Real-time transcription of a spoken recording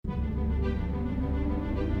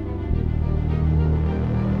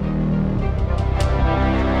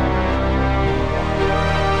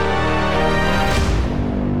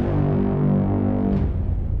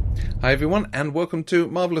Hi everyone, and welcome to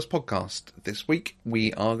Marvellous Podcast. This week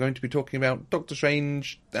we are going to be talking about Doctor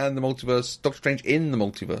Strange and the Multiverse, Doctor Strange in the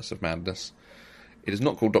Multiverse of Madness. It is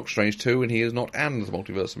not called Doctor Strange 2, and he is not and the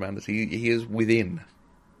Multiverse of Madness. He is within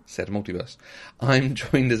said multiverse. I'm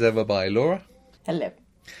joined as ever by Laura. Hello.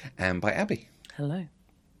 And by Abby. Hello.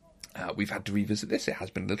 We've had to revisit this. It has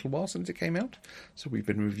been a little while since it came out, so we've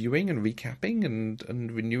been reviewing and recapping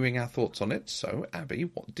and renewing our thoughts on it. So, Abby,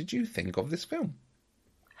 what did you think of this film?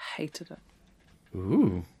 Hated it.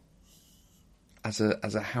 Ooh. As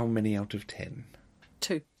a how many out of 10?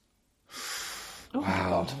 2. Oh Wow. my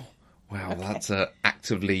God. Wow, Okay. that's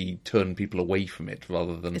actively turn people away from it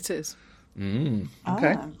rather than... It is.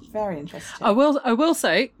 Okay. Very interesting. I will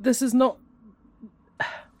say, this is not...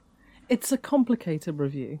 It's a complicated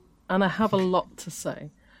review, and I have a lot to say.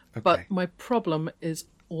 Okay. But my problem is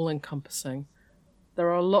all-encompassing. There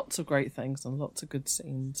are lots of great things and lots of good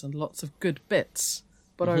scenes and lots of good bits,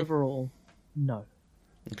 but overall, no.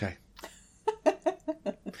 Okay.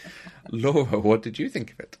 Laura, what did you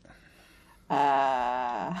think of it?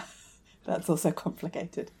 That's also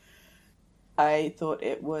complicated. I thought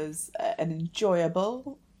it was an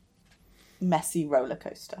enjoyable, messy roller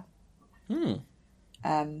coaster.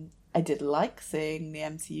 I did like seeing the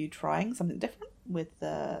MCU trying something different with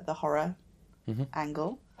the horror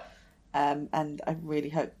angle. And I really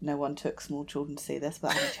hope no one took small children to see this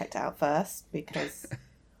without having checked it out first, because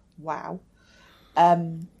wow.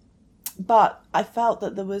 But I felt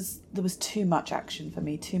that there was too much action for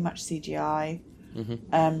me, too much CGI,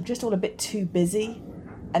 just all a bit too busy.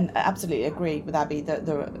 And I absolutely agree with Abby that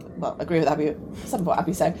agree with Abby, some of what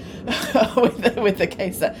Abby's saying with the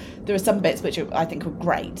case that there are some bits which I think were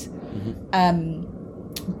great.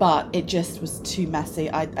 But it just was too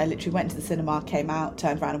messy. I literally went to the cinema, came out,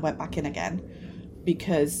 turned around and went back in again,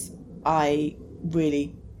 because I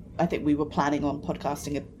think we were planning on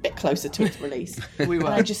podcasting a bit closer to its release. We were.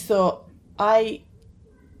 And I just thought, I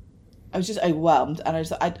was just overwhelmed, and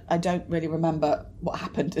I don't really remember what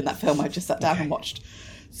happened in that film. I just sat down and watched.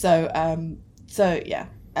 So yeah.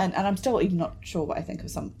 And I'm still even not sure what I think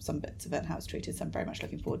of some bits of it and how it's treated, so I'm very much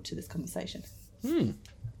looking forward to this conversation.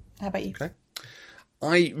 How about you? Okay.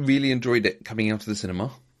 I really enjoyed it coming out of the cinema.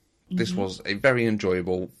 This was a very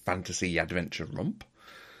enjoyable fantasy adventure romp.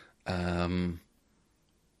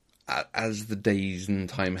 As the days and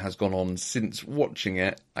time has gone on since watching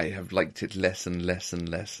it, I have liked it less and less and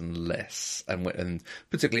less and less. And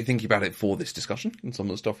particularly thinking about it for this discussion and some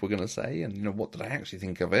of the stuff we're going to say, and what did I actually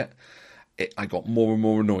think of it? I got more and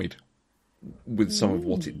more annoyed with some of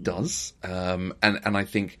what it does. And I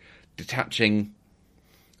think detaching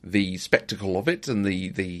the spectacle of it and the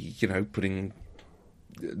putting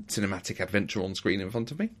cinematic adventure on screen in front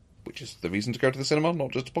of me, which is the reason to go to the cinema, not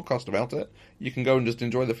just a podcast about it. You can go and just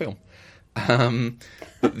enjoy the film.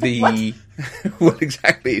 But the... well,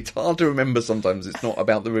 exactly. It's hard to remember sometimes. It's not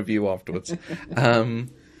about the review afterwards.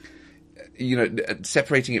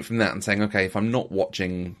 Separating it from that and saying, okay, if I'm not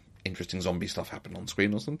watching interesting zombie stuff happen on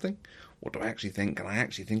screen or something, what do I actually think? And I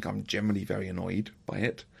actually think I'm generally very annoyed by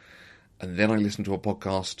it. And then I listened to a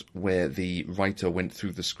podcast where the writer went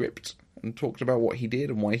through the script and talked about what he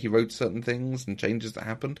did and why he wrote certain things and changes that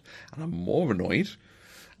happened. And I'm more annoyed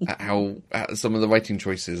at some of the writing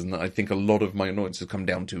choices. And I think a lot of my annoyance has come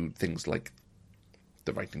down to things like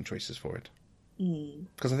the writing choices for it.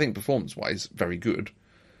 Because I think performance-wise, very good.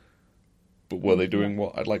 But were they doing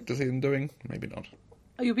what I'd like to see them doing? Maybe not.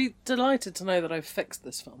 You'll be delighted to know that I've fixed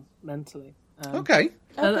this film mentally. Okay.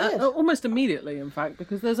 Almost immediately, in fact,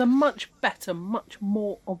 because there's a much better, much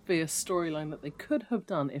more obvious storyline that they could have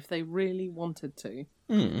done if they really wanted to.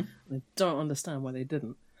 I don't understand why they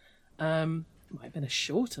didn't. It might have been a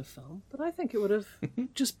shorter film, but I think it would have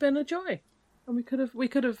just been a joy, and we could have.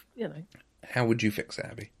 How would you fix it,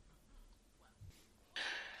 Abby?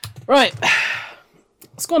 Right,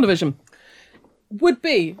 SquanderVision would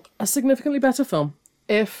be a significantly better film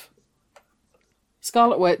if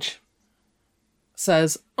Scarlet Witch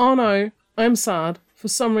says, oh no, I'm sad. For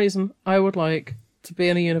some reason, I would like to be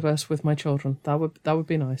in a universe with my children. That would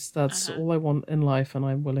be nice. That's all I want in life, and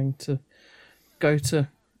I'm willing to go to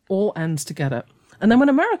all ends to get it. And then when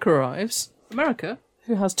America arrives, America,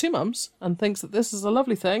 who has 2 mums and thinks that this is a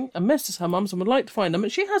lovely thing and misses her mums and would like to find them,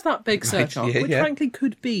 and she has that big search arc, which frankly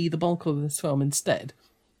could be the bulk of this film instead,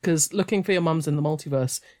 because looking for your mums in the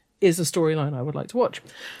multiverse is a storyline I would like to watch.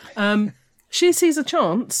 She sees a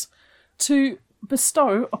chance to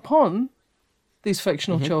bestow upon these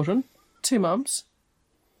fictional children 2 mums.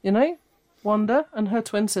 Wanda and her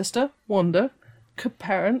twin sister, Wanda, could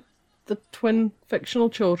parent the twin fictional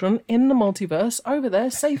children in the multiverse over there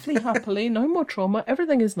safely, happily, no more trauma,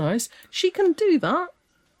 everything is nice. She can do that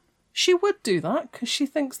she would do that because she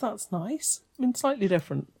thinks that's nice. I mean, slightly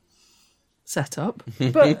different setup,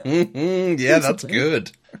 but yeah, that's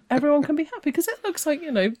good. everyone can be happy because it looks like,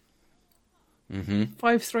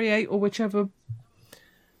 538 or whichever.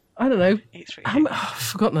 I don't know. I've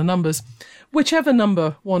forgotten the numbers. Whichever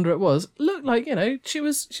number Wanda it was, looked like, she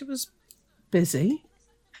was busy.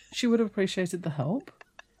 She would have appreciated the help.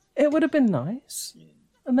 It would have been nice.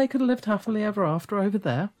 And they could have lived happily ever after over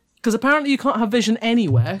there. Because apparently you can't have Vision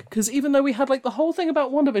anywhere. Because even though we had the whole thing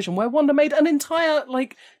about WandaVision, where Wanda made an entire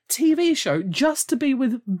TV show just to be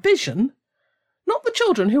with Vision, not the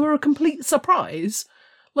children who were a complete surprise.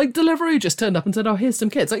 Deliveroo just turned up and said, "Oh, here's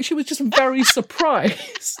some kids." She was just very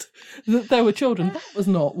surprised that there were children. That was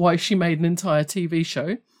not why she made an entire TV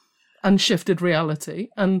show and shifted reality.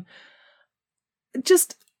 And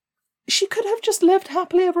she could have just lived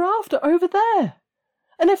happily ever after over there.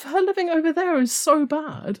 And if her living over there is so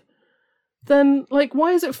bad, then,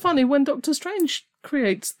 why is it funny when Doctor Strange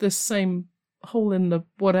creates this same hole in the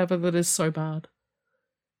whatever that is so bad?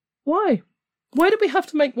 Why? Why did we have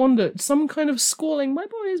to make Wanda some kind of squalling, my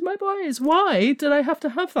boys? Why did I have to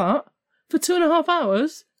have that for 2.5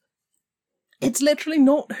 hours? It's literally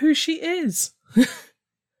not who she is.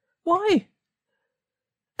 Why?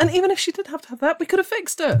 And even if she did have to have that, we could have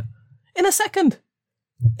fixed it in a second.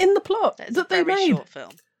 In the plot that they made. Short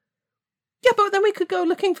film. Yeah, but then we could go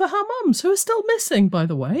looking for her mums, who are still missing, by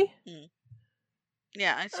the way.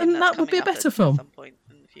 Yeah, I assume and that would be a better film. At some point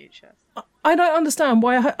in the future. I don't understand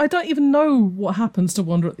why. I don't even know what happens to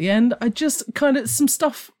Wanda at the end. I just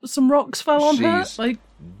some rocks fell on her.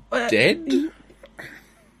 Dead?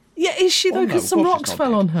 Yeah, is she though? Because some rocks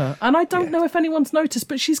fell dead. on her. And I don't know if anyone's noticed,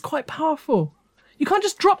 but she's quite powerful. You can't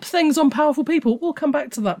just drop things on powerful people. We'll come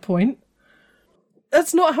back to that point.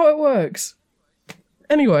 That's not how it works.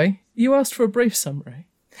 Anyway, you asked for a brief summary.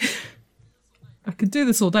 I could do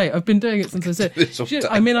this all day. I've been doing it since I said.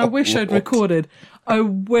 I wish I'd recorded. I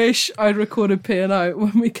wish I'd recorded P&O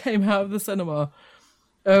when we came out of the cinema.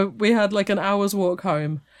 We had an hour's walk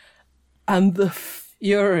home, and the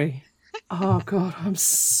fury. Oh God, I'm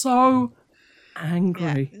so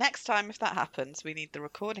angry. Yeah. Next time, if that happens, we need the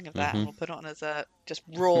recording of that, and we'll put it on as a just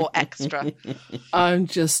raw extra. I'm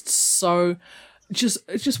just so.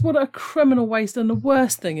 Just what a criminal waste, and the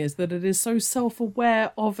worst thing is that it is so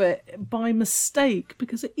self-aware of it by mistake,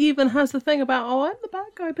 because it even has the thing about, "Oh, I'm the bad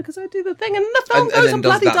guy because I do the thing," and the film goes and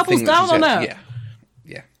bloody doubles down on it.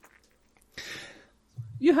 Yeah.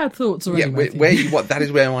 You had thoughts already. Yeah, that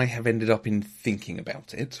is where I have ended up in thinking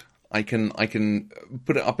about it. I can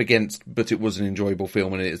put it up against, but it was an enjoyable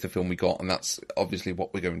film, and it is the film we got, and that's obviously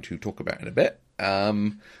what we're going to talk about in a bit.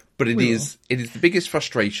 But it is the biggest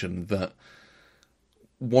frustration that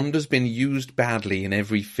Wanda's been used badly in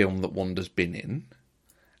every film that Wanda's been in,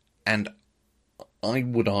 and I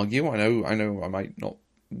would argue, I know,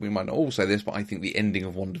 we might not all say this, but I think the ending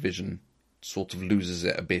of WandaVision sort of loses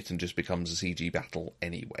it a bit and just becomes a CG battle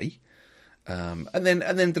anyway, and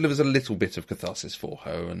then delivers a little bit of catharsis for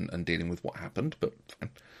her and dealing with what happened, but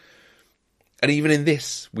fine. And even in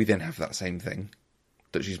this, we then have that same thing,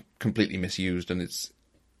 that she's completely misused, and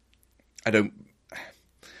I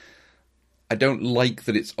don't like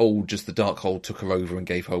that it's just the Darkhold took her over and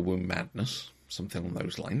gave her womb madness, something on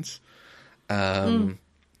those lines.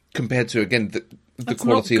 Compared to, again, the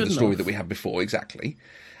quality of the story that we had before, exactly.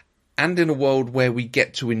 And in a world where we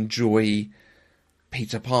get to enjoy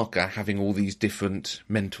Peter Parker having all these different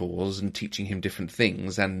mentors and teaching him different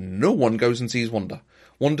things, and no one goes and sees Wanda.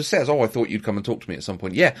 Wanda says, "Oh, I thought you'd come and talk to me at some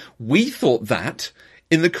point." Yeah, we thought that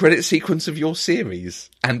in the credit sequence of your series,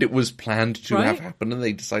 and it was planned to have happened, and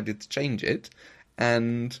they decided to change it,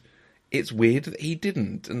 and it's weird that he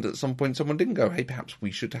didn't, and at some point someone didn't go, "Hey, perhaps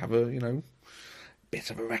we should have a bit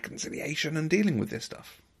of a reconciliation and dealing with this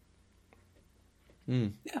stuff."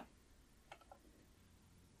 Yeah,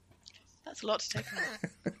 that's a lot to take on.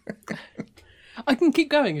 I can keep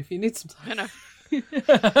going if you need some time. I know.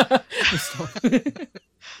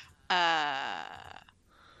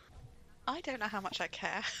 I don't know how much I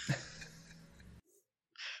care.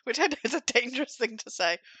 Which I know is a dangerous thing to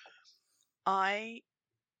say. I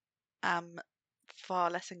am far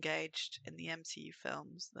less engaged in the MCU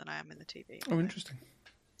films than I am in the TV. Oh, interesting.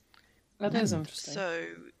 That is interesting.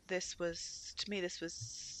 So this was,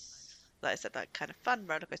 like I said, that kind of fun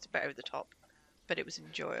rollercoaster, bit over the top, but it was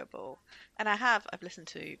enjoyable. And I've listened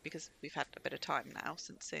to, because we've had a bit of time now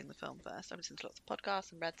since seeing the film first, I've listened to lots of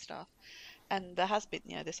podcasts and read stuff. And there has been,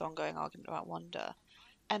 this ongoing argument about Wanda.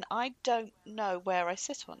 And I don't know where I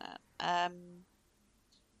sit on it.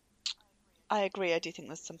 I agree. I do think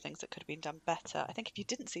there's some things that could have been done better. I think if you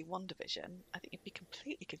didn't see WandaVision, I think you'd be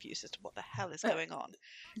completely confused as to what the hell is going on.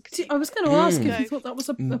 'Cause See, you- I was going to ask if Go. you thought that was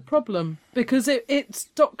a problem, because it's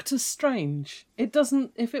Doctor Strange. It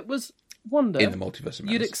doesn't. If it was Wanda, In the Multiverse of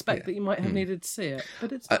you'd Madness, expect yeah. that you might have needed to see it,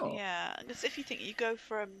 but it's not. Yeah, because if you think you go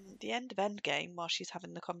from the end of Endgame while she's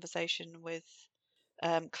having the conversation with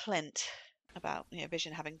Clint about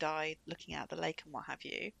Vision having died, looking out the lake and what have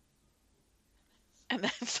you, and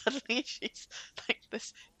then suddenly she's like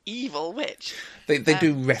this evil witch. They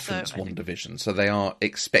do reference so I think- WandaVision, so they are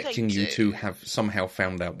expecting They you to do. have somehow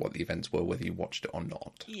found out what the events were, whether you watched it or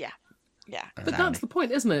not. Yeah, yeah, But exactly. that's the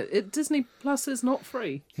point, isn't it? Disney Plus is not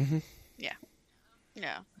free, yeah,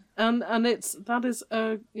 yeah. and it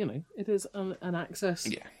is an access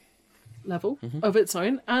Yeah. level of its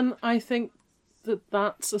own, and I think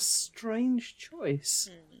that's a strange choice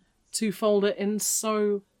to fold it in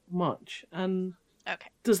so much. And Okay,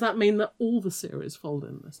 does that mean that all the series fold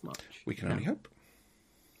in this much? We can only hope.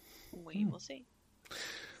 we will see.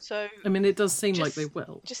 So I mean, it does seem like Just- they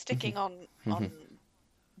will. just sticking on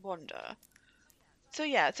Wanda. So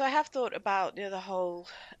yeah, so I have thought about the whole,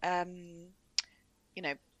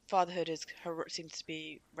 fatherhood seems to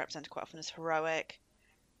be represented quite often as heroic,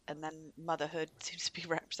 and then motherhood seems to be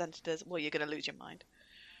represented as, well, you're going to lose your mind,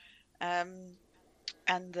 and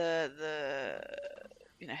the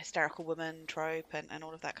hysterical woman trope and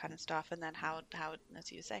all of that kind of stuff, and then how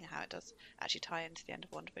as you were saying, how it does actually tie into the end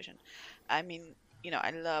of WandaVision. I mean,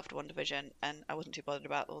 I loved WandaVision, and I wasn't too bothered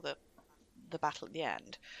about all the battle at the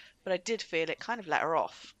end, but I did feel it kind of let her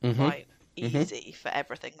off quite easy for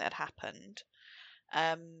everything that had happened.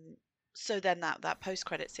 So then that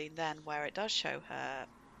post-credit scene then, where it does show her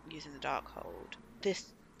using the Darkhold,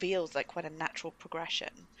 this feels like quite a natural progression.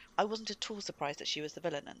 I wasn't at all surprised that she was the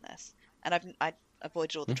villain in this, and I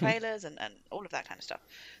avoided all the trailers and all of that kind of stuff,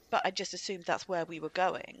 but I just assumed that's where we were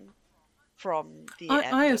going from the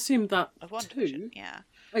end I assumed that of WandaVision. too. Yeah.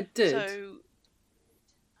 I did. So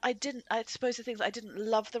I suppose the things, I didn't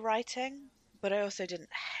love the writing, but I also didn't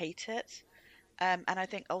hate it. And I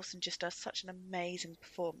think Olsen just does such an amazing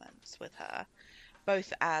performance with her,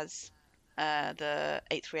 both as the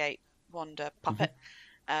 838 Wanda puppet,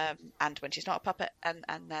 and when she's not a puppet, and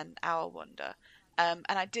then our Wanda. And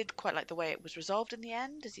I did quite like the way it was resolved in the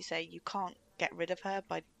end. As you say, you can't get rid of her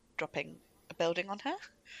by dropping a building on her.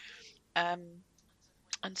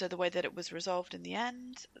 And so the way that it was resolved in the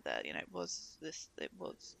end, that I think it was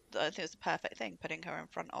the perfect thing, putting her in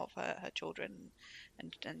front of her children,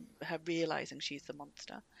 and her realizing she's the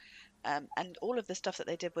monster, and all of the stuff that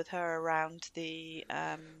they did with her around the,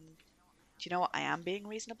 do you know what, I am being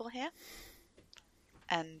reasonable here,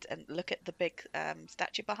 and look at the big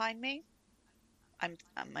statue behind me.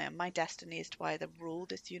 My destiny is to either rule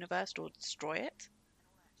this universe or destroy it.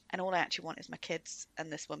 And all I actually want is my kids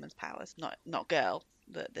and this woman's powers, not girl,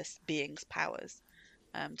 this being's powers,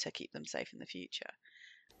 to keep them safe in the future.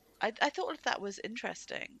 I thought all of that was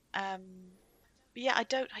interesting. But yeah, I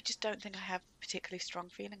just don't think I have particularly strong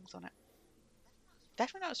feelings on it.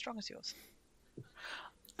 Definitely not as strong as yours.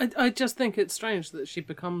 I just think it's strange that she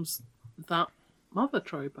becomes that mother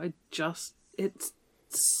trope. It's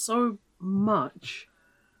so much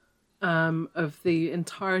of the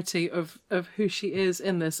entirety of who she is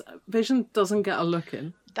in this. Vision doesn't get a look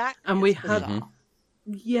in. That And is we had- bizarre.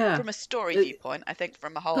 Yeah. From a story viewpoint, I think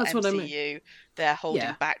from a whole That's what I mean. MCU, they're holding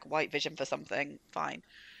Yeah. back White Vision for something, fine.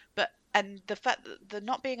 And the fact that there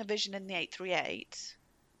not being a Vision in the 838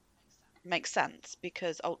 makes sense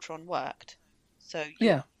because Ultron worked. So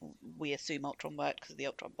Yeah. we assume Ultron worked because of the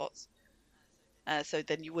Ultron bots. So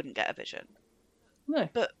then you wouldn't get a Vision. No.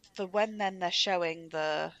 But for when then they're showing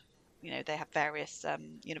they have various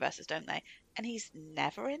universes, don't they? And he's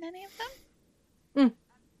never in any of them.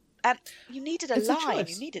 And you needed a It's a line, choice.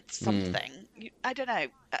 you needed something. I don't know.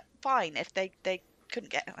 Fine, if they couldn't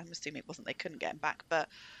get, I'm assuming it wasn't they couldn't get him back, but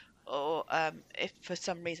or if for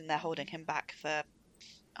some reason they're holding him back for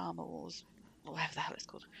Armor Wars, or whatever the hell it's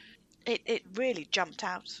called. It really jumped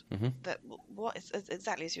out that what is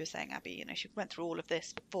exactly as you were saying, Abby. She went through all of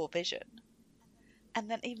this for Vision, and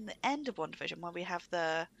then even the end of WandaVision, where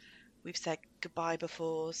we've said goodbye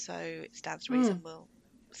before, so it stands to reason we'll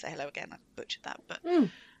say hello again. I butchered that, but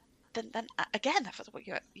then again, that's what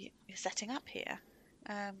you're setting up here.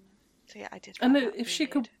 So yeah, I did. And find that if she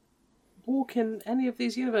really could walk in any of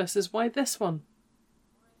these universes, why this one?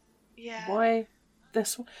 yeah, Why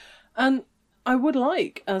this one? And I would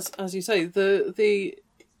like, as you say, the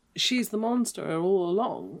she's the monster all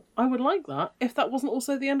along. I would like that if that wasn't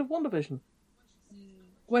also the end of WandaVision,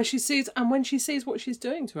 where she sees, and when she sees what she's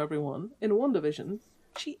doing to everyone in WandaVision,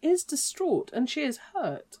 she is distraught and she is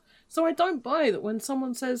hurt. So I don't buy that when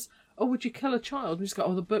someone says, "Oh, would you kill a child?" We just go,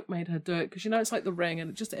 "Oh, the book made her do it," because it's like The Ring,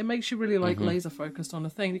 and it makes you really like laser focused on a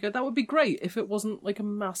thing. You go, that would be great if it wasn't like a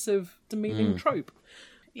massive demeaning trope.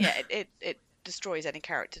 Yeah, it destroys any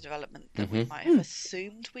character development that we might have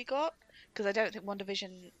assumed we got, because I don't think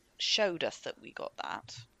WandaVision showed us that we got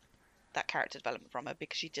that character development from her,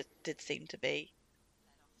 because she just did seem to be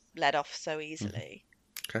led off so easily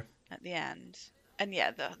at the end. And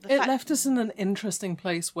yeah, the It fact... left us in an interesting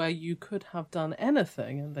place where you could have done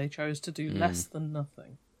anything, and they chose to do less than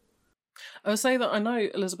nothing. I would say that I know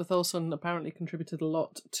Elizabeth Olsen apparently contributed a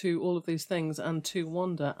lot to all of these things and to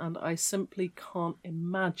Wanda, and I simply can't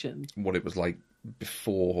imagine what it was like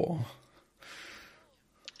before.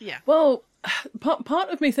 Yeah. Well,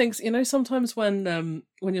 part of me thinks, sometimes when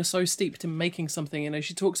you're so steeped in making something,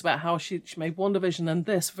 she talks about how she made WandaVision and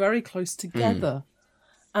this very close together.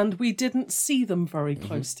 And we didn't see them very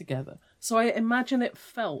close together. So I imagine it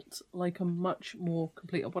felt like a much more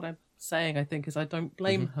complete... What I'm saying, I think, is I don't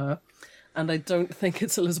blame her. And I don't think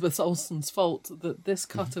it's Elizabeth Olsen's fault that this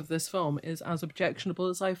cut of this film is as objectionable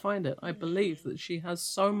as I find it. I believe that she has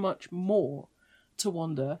so much more to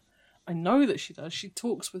Wanda. I know that she does. She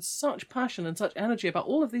talks with such passion and such energy about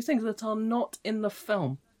all of these things that are not in the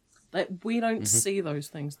film. That we don't see those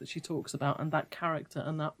things that she talks about, and that character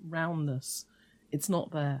and that roundness. It's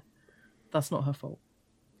not there. That's not her fault.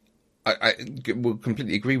 I will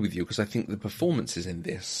completely agree with you, because I think the performances in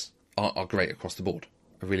this are great across the board.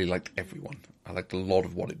 I really liked everyone. I liked a lot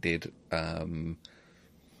of what it did to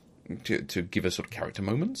give us sort of character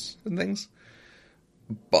moments and things.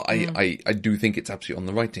 But I do think it's absolutely on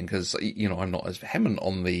the writing, because I'm not as vehement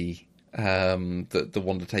on the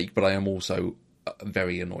Wanda take, but I am also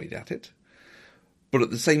very annoyed at it. But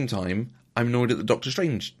at the same time, I'm annoyed at the Doctor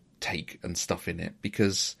Strange take and stuff in it,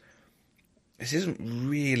 because this isn't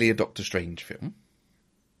really a Doctor Strange film.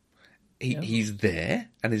 He's there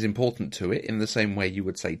and is important to it in the same way you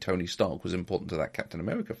would say Tony Stark was important to that Captain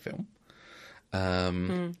America film.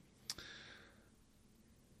 And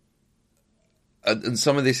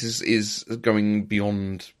some of this is going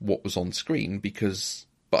beyond what was on screen,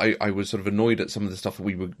 but I was sort of annoyed at some of the stuff that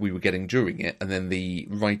we were getting during it, and then the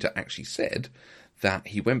writer actually said that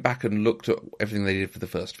he went back and looked at everything they did for the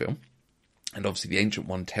first film, and obviously the Ancient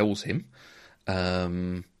One tells him,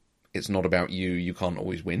 it's not about you, you can't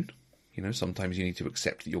always win. Sometimes you need to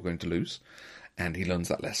accept that you're going to lose. And he learns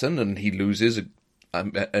that lesson, and he loses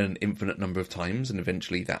an infinite number of times, and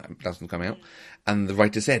eventually that doesn't come out. And the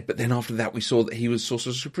writer said, but then after that we saw that he was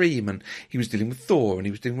Sorcerer Supreme, and he was dealing with Thor, and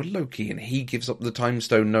he was dealing with Loki, and he gives up the Time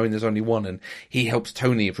Stone knowing there's only one, and he helps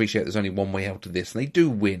Tony appreciate there's only one way out of this, and they do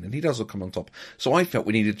win, and he does all come on top. So I felt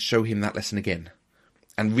we needed to show him that lesson again,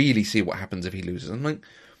 and really see what happens if he loses. And I'm like,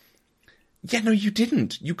 yeah, no, you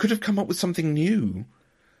didn't. You could have come up with something new,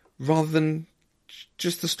 rather than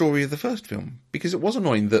just the story of the first film. Because it was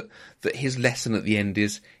annoying that his lesson at the end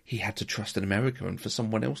is he had to trust in America and for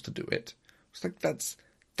someone else to do it. It's like, that's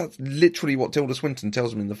literally what Tilda Swinton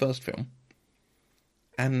tells him in the first film.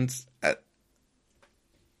 And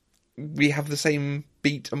we have the same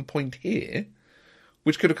beat and point here,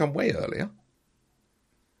 which could have come way earlier.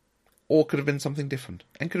 Or could have been something different.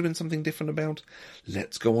 And could have been something different about,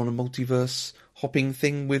 let's go on a multiverse hopping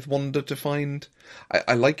thing with Wanda to find...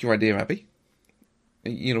 I like your idea, Abby.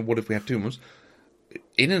 What if we have two months?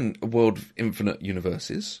 In a world of infinite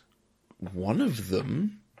universes, one of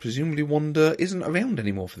them, presumably Wanda, isn't around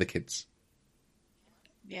anymore for the kids.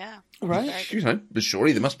 Yeah. Right. But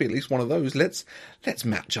surely there must be at least one of those. Let's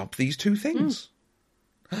match up these two things.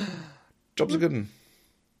 Job's a good one.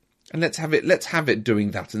 And let's have it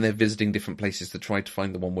doing that, and they're visiting different places to try to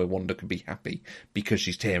find the one where Wanda can be happy because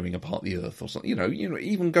she's tearing apart the Earth or something.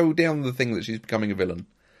 Even go down the thing that she's becoming a villain.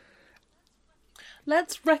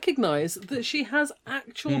 Let's recognise that she has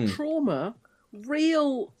actual trauma,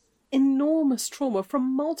 real, enormous trauma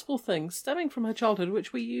from multiple things stemming from her childhood,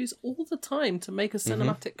 which we use all the time to make a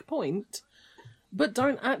cinematic point, but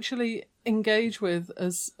don't actually engage with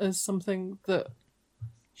as something that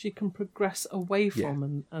she can progress away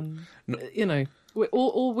from,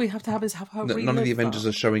 all we have to have is have her. None of the Avengers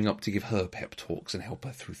are showing up to give her pep talks and help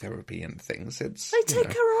her through therapy and things. They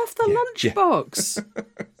take her off the lunchbox.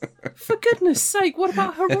 For goodness sake, what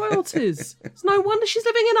about her royalties? It's no wonder she's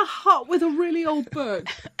living in a hut with a really old book.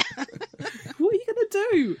 What are you going to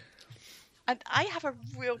do? And I have a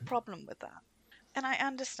real problem with that. And I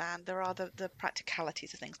understand there are the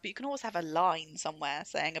practicalities of things, but you can always have a line somewhere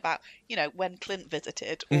saying about, when Clint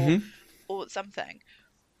visited or something.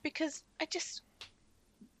 Because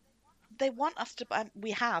they want us to,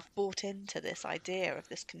 we have bought into this idea of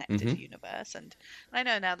this connected universe. And I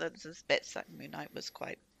know now that there's bits that Moon Knight was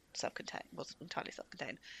quite self-contained, wasn't entirely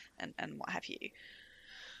self-contained, and what have you.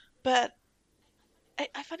 But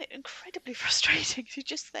I find it incredibly frustrating to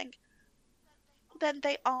just think, then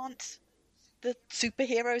they aren't the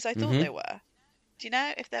superheroes I thought they were. Do you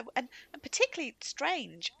know, if they're and particularly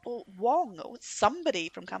Strange or Wong or somebody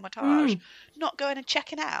from Kamar-Taj not going and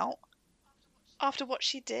checking out after what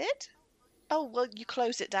she did? Oh, well, you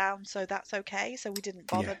closed it down, so that's okay. So we didn't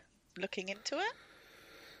bother looking into it.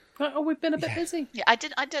 Oh, we've been a bit busy. Yeah,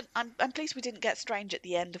 I'm pleased we didn't get Strange at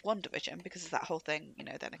the end of WandaVision because of that whole thing. You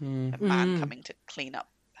know, then a man coming to clean up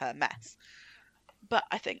her mess. But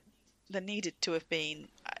I think there needed to have been.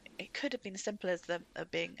 It could have been as simple as there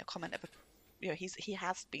being a comment of, you know, he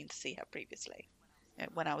has been to see her previously. You know,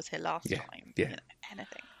 when I was here last time. Yeah. You know,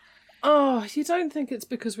 anything. Oh, you don't think it's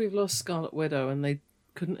because we've lost Scarlet Widow and they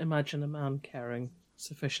couldn't imagine a man caring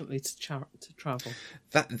sufficiently to travel?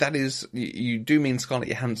 That is, you do mean Scarlett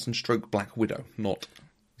Johansson stroke Black Widow, not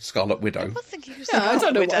Scarlet Widow. I was thinking you I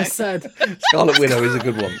don't know what I said. Scarlet Widow is a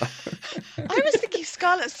good one. I was thinking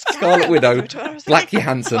Scarlet Widow, Black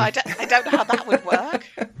Johansson. Well, I don't know how that would work.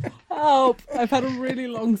 Help! I've had a really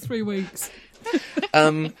long 3 weeks.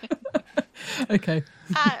 Okay.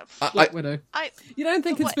 Black Widow. You don't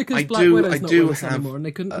think it's because Black Widow's not with us anymore and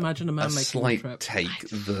they couldn't imagine a man making a slight trip? take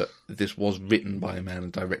that this was written by a man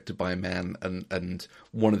and directed by a man, and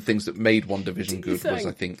one of the things that made WandaVision good was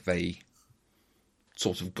I think they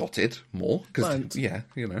sort of got it more. Because, yeah,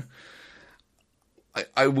 you know.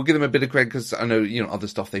 I will give them a bit of credit because I know, you know, other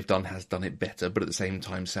stuff they've done has done it better, but at the same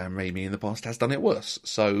time, Sam Raimi in the past has done it worse.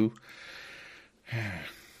 So,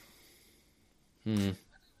 And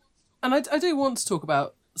I do want to talk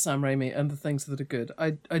about Sam Raimi and the things that are good.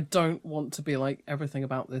 I don't want to be like everything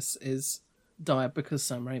about this is dire because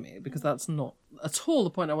Sam Raimi, because that's not at all the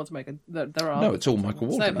point I want to make. There are no, it's all Michael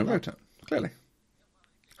Waldron who wrote it, clearly.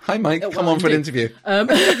 Hi, Mike. Come on for an interview.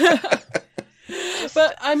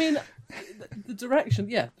 But, I mean, the direction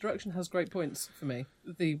has great points for me.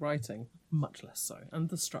 The writing, much less so. And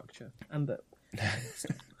the structure. And the...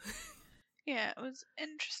 Yeah, it was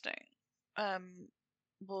interesting.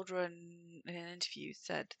 Waldron, in an interview,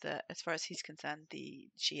 said that as far as he's concerned,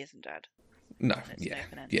 she isn't dead. No, yeah.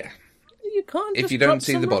 You can't if just you don't drop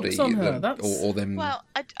see some the body, rocks on her. or them. Well,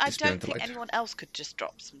 I don't think light. anyone else could just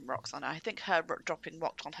drop some rocks on her. I think her dropping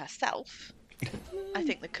rocks on herself. I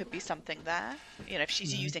think there could be something there. You know, if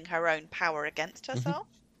she's using her own power against herself,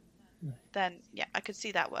 then yeah, I could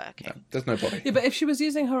see that working. No, there's no body. Yeah, but if she was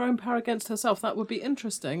using her own power against herself, that would be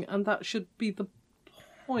interesting, and that should be the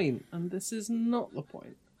point. And this is not the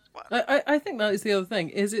point. I think that is the other thing.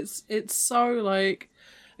 Is it's so like,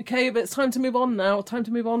 okay, but it's time to move on now. Time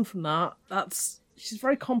to move on from that. She's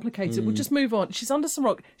very complicated. We'll just move on. She's under some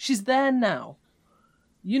rock. She's there now.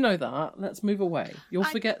 You know that. Let's move away. You'll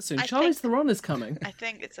forget soon. Charlize Theron is coming. I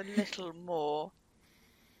think it's a little more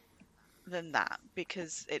than that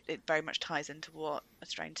because it very much ties into what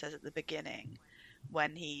Strange says at the beginning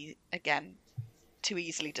when he, again, too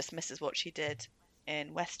easily dismisses what she did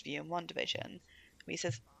in Westview and WandaVision. He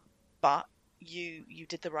says, but you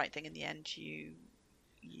did the right thing in the end. You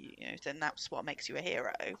know, then that's what makes you a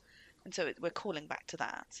hero. And so we're calling back to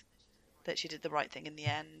that she did the right thing in the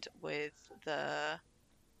end with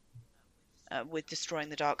with destroying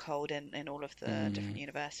the Darkhold in all of the different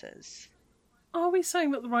universes. Are we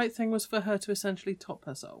saying that the right thing was for her to essentially top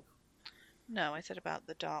herself? No, I said about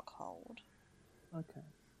the Darkhold. Okay.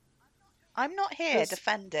 I'm not here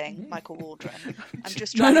defending Michael Waldron. I'm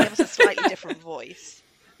just trying to give us a slightly different voice.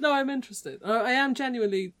 No, I'm interested. I am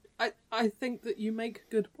genuinely... I think that you make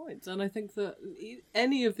good points, and I think that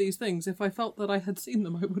any of these things, if I felt that I had seen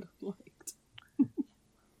them, I would have liked.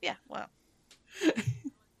 Yeah, well...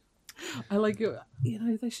 I like it. You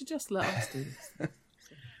know, they should just let us do this.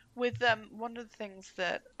 With one of the things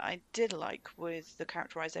that I did like was the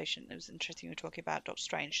characterization. It was interesting you were talking about Doctor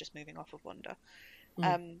Strange just moving off of Wanda.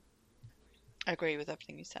 I agree with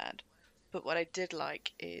everything you said, but what I did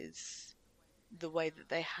like is the way that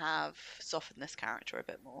they have softened this character a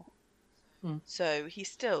bit more. So he's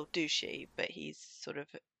still douchey, but he's sort of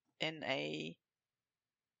in a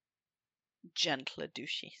gentler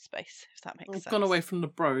douchey space, if that makes sense. Gone away from the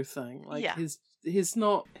bro thing. Like he's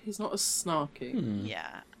not as snarky.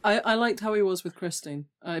 Yeah. I liked how he was with Christine.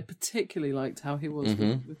 I particularly liked how he was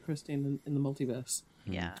with Christine in the multiverse.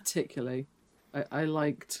 Yeah. Particularly. I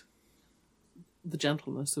liked the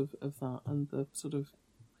gentleness of that and the sort of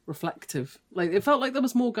reflective. Like it felt like there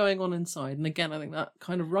was more going on inside. And again, I think that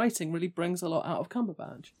kind of writing really brings a lot out of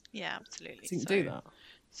Cumberbatch. Yeah, absolutely. So you can do that.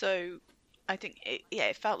 So I think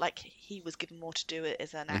it felt like he was given more to do it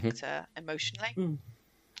as an actor emotionally.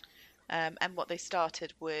 And what they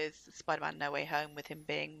started with Spider-Man No Way Home, with him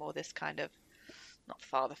being more this kind of, not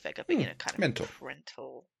father figure, but kind of mentor.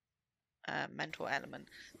 parental, mentor element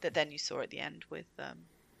that then you saw at the end with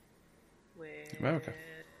America.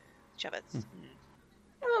 Chavez.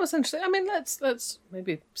 Well, that was interesting. I mean, let's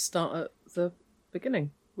maybe start at the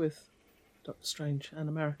beginning with Doctor Strange and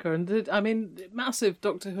America, and massive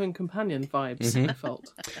Doctor Who and Companion vibes I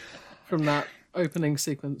felt from that opening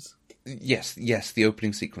sequence. Yes, the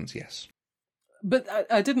opening sequence, yes. But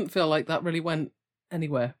I didn't feel like that really went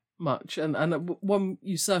anywhere much, and when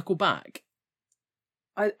you circle back,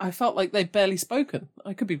 I felt like they'd barely spoken.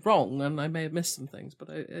 I could be wrong, and I may have missed some things, but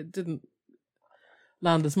it didn't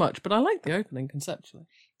land as much. But I like the opening conceptually.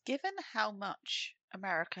 Given how much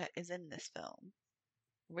America is in this film,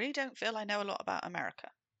 I really don't feel I know a lot about America.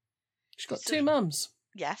 She's got two mums.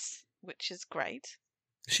 Yes, which is great.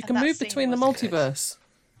 She And can that move scene between the was good. multiverse.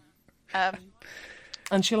 Um,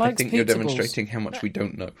 And she likes I think pizza you're balls. demonstrating how much we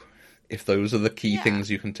don't know. If those are the key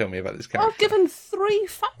things you can tell me about this character. I've given 3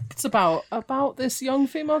 facts about this young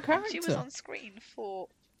female character. she was on screen for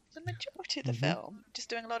the majority of the film, just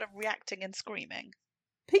doing a lot of reacting and screaming.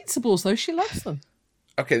 Pizza balls, though, she loves them.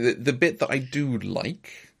 Okay, the bit that I do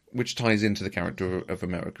like, which ties into the character of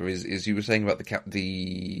America, is you were saying about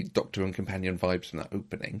the Doctor and Companion vibes from that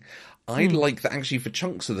opening. I like that actually for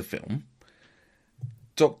chunks of the film,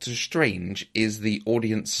 Doctor Strange is the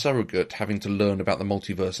audience surrogate having to learn about the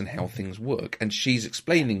multiverse and how things work, and she's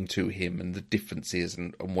explaining to him and the differences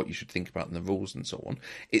and what you should think about and the rules and so on.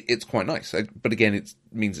 It's quite nice, but again, it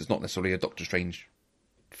means it's not necessarily a Doctor Strange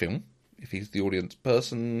film if he's the audience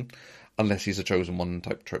person, unless he's a chosen one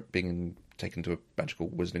type trope being taken to a magical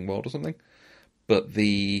wizarding world or something. But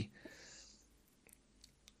the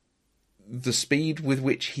speed with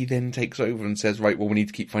which he then takes over and says, right, well, we need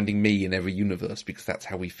to keep finding me in every universe because that's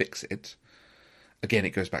how we fix it. Again,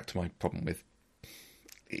 it goes back to my problem with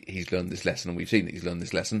he's learned this lesson, and we've seen that he's learned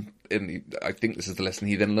this lesson. And I think this is the lesson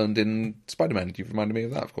he then learned in Spider-Man. You've reminded me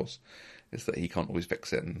of that, of course, is that he can't always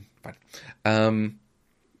fix it. And fine.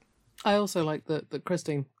 I also like that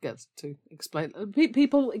Christine gets to explain.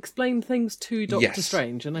 People explain things to Doctor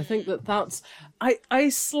Strange, and I think that's. I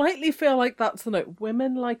slightly feel like that's the note.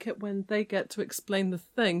 Women like it when they get to explain the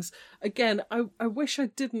things. Again, I wish I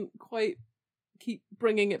didn't quite keep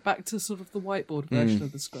bringing it back to sort of the whiteboard version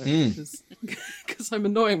of the script because I'm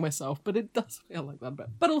annoying myself, but it does feel like that.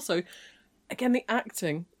 But also, again, the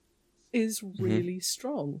acting is really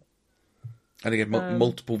strong. And again,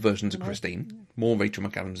 multiple versions of Christine. More Rachel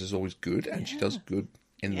McAdams is always good, and she does good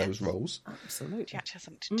in those roles. Absolutely. She actually has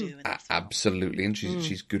something to do in this. Absolutely, and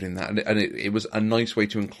she's good in that. And it was a nice way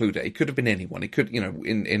to include it. It could have been anyone. It could,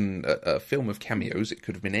 in a film of cameos, it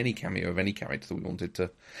could have been any cameo of any character that we wanted to.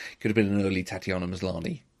 It could have been an early Tatiana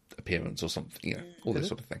Maslany appearance or something, all this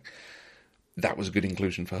sort of thing. That was a good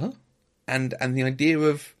inclusion for her. And the idea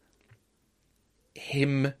of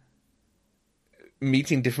him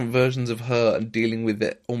meeting different versions of her and dealing with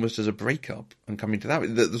it almost as a breakup and coming to that,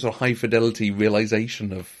 the sort of high fidelity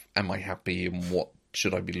realization of, am I happy and what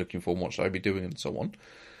should I be looking for and what should I be doing and so on.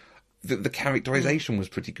 The characterization was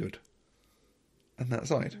pretty good. And that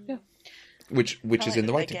side. Yeah. Which is in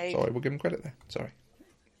the writing. gave- Sorry, we'll give him credit there. Sorry.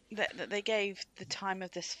 That they gave the time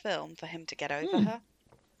of this film for him to get over her.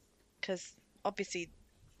 Because obviously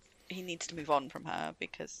he needs to move on from her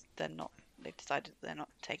because they've decided they're not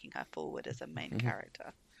taking her forward as a main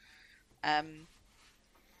character. And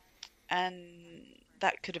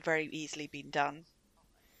that could have very easily been done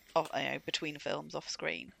between films off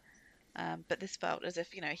screen. But this felt as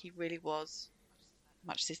if, he really was,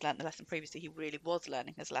 much as he's learned the lesson previously, he really was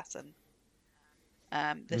learning his lesson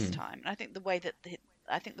this time. And I think the way that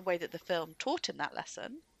the film taught him that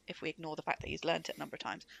lesson, if we ignore the fact that he's learned it a number of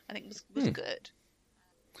times, I think was good.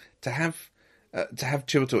 To have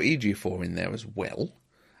Chiwetel Ejiofor in there as well,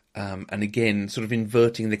 and again, sort of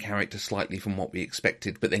inverting the character slightly from what we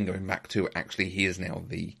expected, but then going back to actually he is now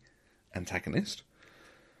the antagonist.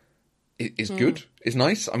 It is good. It's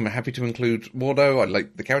nice. I'm happy to include Waldo. I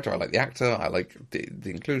like the character. I like the actor. I like the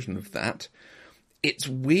inclusion of that. It's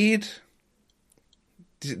weird.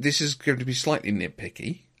 This is going to be slightly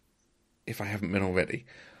nitpicky, if I haven't been already.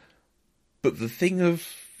 But the thing of,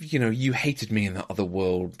 you hated me in that other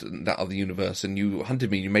world, that other universe, and you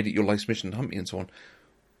hunted me, and you made it your life's mission to hunt me and so on.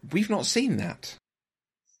 We've not seen that.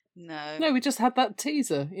 No, we just had that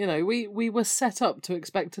teaser. We were set up to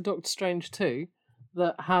expect a Doctor Strange 2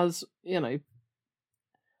 that has, a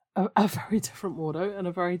very different Waldo and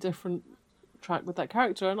a very different track with that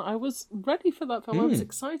character, and I was ready for that film. I was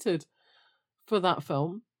excited for that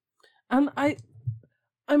film, and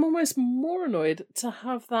I'm almost more annoyed to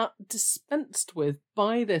have that dispensed with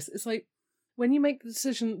by this. It's like, when you make the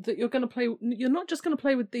decision that you're not just going to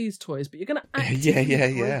play with these toys, but you're going to actively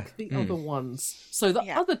break the other ones so that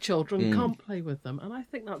other children can't play with them. And I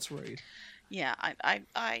think that's rude. Yeah, I'm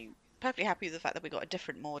perfectly happy with the fact that we got a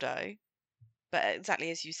different Mordo. But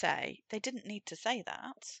exactly as you say, they didn't need to say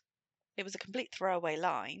that. It was a complete throwaway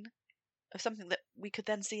line of something that we could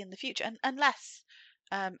then see in the future. And unless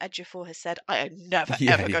Ejiofor has said, I am never,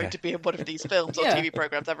 ever going to be in one of these films or TV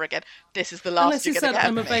programmes ever again. This is the last Unless you're he going to said, get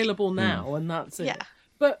I'm of me. available now, and that's it. Yeah.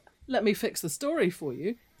 But let me fix the story for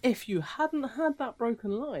you. If you hadn't had that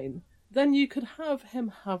broken line, then you could have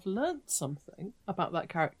him have learnt something about that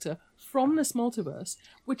character from this multiverse,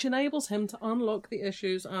 which enables him to unlock the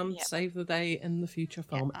issues and save the day in the future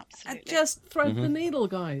film. Yeah, absolutely. And just thread the needle,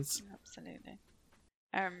 guys. Absolutely.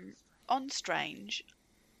 On Strange,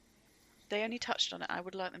 they only touched on it. I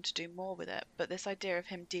would like them to do more with it. But this idea of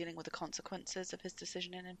him dealing with the consequences of his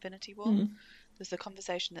decision in Infinity War, there's the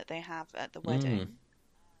conversation that they have at the wedding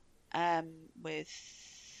with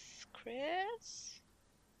Chris,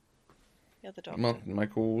 the other doctor.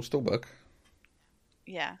 Michael Stuhlbarg.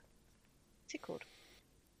 Yeah. What's he called?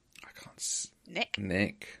 I can't.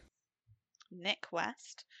 Nick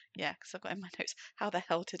West. Yeah, because I've got in my notes, how the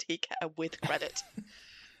hell did he get a with credit? I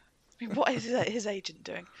mean, what is his agent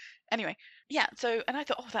doing? Anyway, yeah, so, and I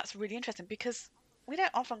thought, that's really interesting because we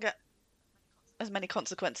don't often get as many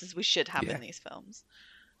consequences as we should have in these films.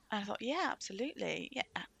 And I thought, yeah, absolutely. Yeah,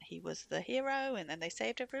 he was the hero and then they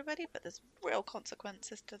saved everybody, but there's real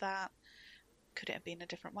consequences to that. Could it have been a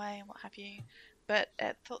different way and what have you? But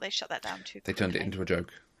I thought they shut that down too quickly. They turned it into a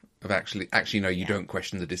joke. Of actually, no, you don't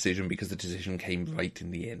question the decision because the decision came right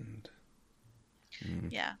in the end.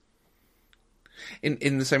 Yeah.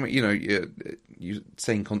 In the same way, you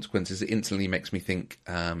saying consequences, it instantly makes me think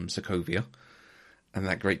Sokovia and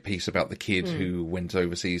that great piece about the kid who went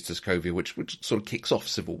overseas to Sokovia, which sort of kicks off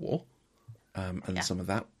Civil War and some of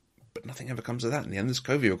that. But nothing ever comes of that. In the end, the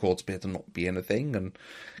Sokovia Accords appear to not be anything, and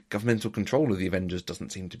governmental control of the Avengers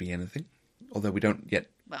doesn't seem to be anything. Although we don't yet.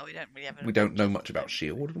 Well, we don't really have. We don't know much about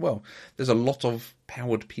S.H.I.E.L.D. Well, there's a lot of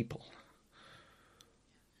powered people.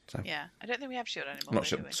 So, yeah, I don't think we have S.H.I.E.L.D. anymore. Not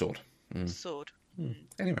S.H.I.E.L.D., Sword. Sword.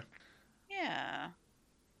 Anyway. Yeah.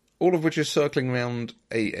 All of which is circling around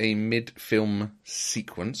a mid-film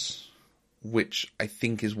sequence, which I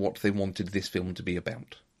think is what they wanted this film to be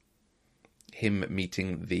about. Him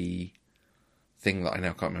meeting the thing that I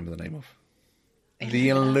now can't remember the name of. The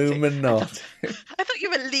Illuminati. I thought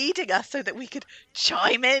you were leading us so that we could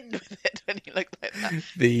chime in with it when you looked like that.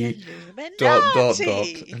 The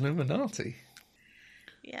Illuminati. Illuminati.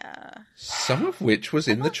 Yeah. Some of which was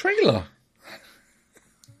in the trailer.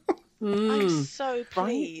 I'm so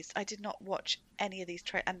pleased I did not watch any of these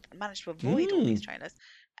trailers and managed to avoid all these trailers.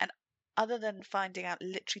 And other than finding out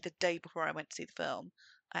literally the day before I went to see the film,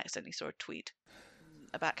 I accidentally saw a tweet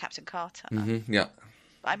about Captain Carter. Yeah.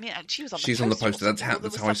 I mean, she was on the She's poster. on the poster.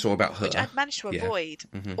 That's how I saw about her. Which I'd managed to avoid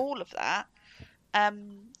all of that.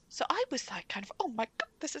 So I was like, kind of, oh my god,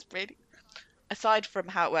 this is really. Aside from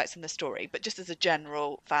how it works in the story, but just as a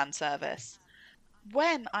general fan service,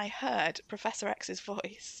 when I heard Professor X's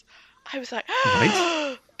voice, I was like,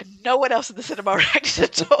 right? And no one else in the cinema reacted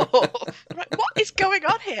at all. I'm like, what is going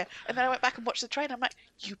on here? And then I went back and watched the trailer. I'm like,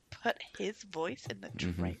 you put his voice in the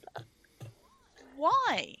trailer?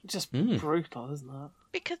 Why? Just brutal, isn't it?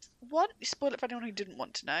 Because one, you spoil it for anyone who didn't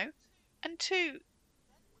want to know, and two,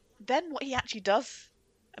 then what he actually does,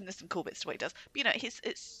 and there's some cool bits to what he does, but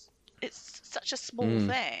it's such a small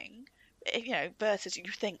thing, versus you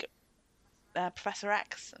think Professor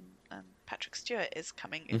X and Patrick Stewart is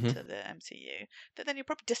coming into the MCU, that then you're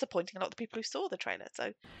probably disappointing a lot of the people who saw the trailer.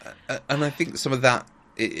 So, and I think some of that,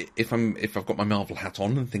 if I've got my Marvel hat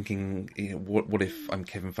on and thinking, what if I'm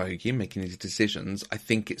Kevin Feige making these decisions? I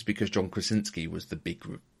think it's because John Krasinski was the big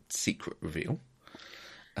secret reveal.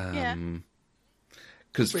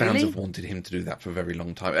 Because fans have wanted him to do that for a very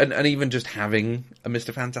long time, and even just having a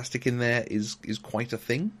Mr. Fantastic in there is quite a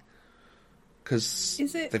thing. Because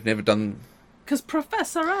they've never done. Because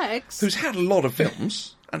Professor X, who's had a lot of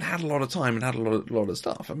films and had a lot of time and had a lot of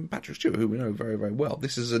stuff, and Patrick Stewart, who we know very, very well.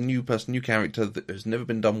 This is a new character that has never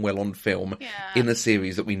been done well on film in a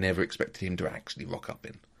series that we never expected him to actually rock up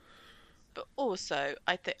in. But also,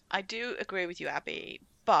 I do agree with you, Abby.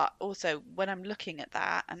 But also, when I'm looking at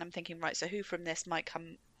that and I'm thinking, right, so who from this might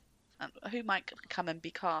come and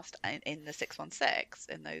be cast in the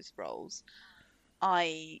 616 in those roles?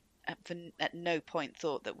 I at no point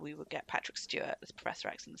thought that we would get Patrick Stewart as Professor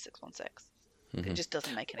X in the 616. It just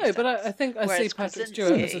doesn't make any sense. No, but I think I see Patrick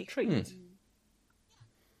Stewart as a treat.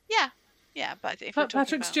 Yeah, Yeah, but if we're talking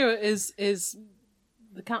Patrick about... Stewart is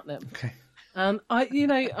the catnip. Okay. And I'm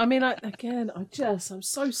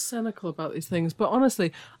so cynical about these things, but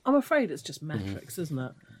honestly, I'm afraid it's just metrics, isn't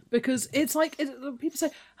it? Because it's like, people say,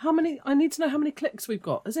 I need to know how many clicks we've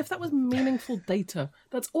got, as if that was meaningful data.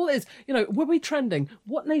 That's all it is. Were we trending?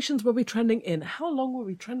 What nations were we trending in? How long were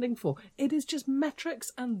we trending for? It is just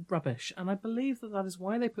metrics and rubbish. And I believe that is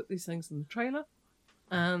why they put these things in the trailer.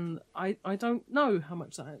 And I don't know how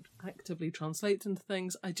much that actively translates into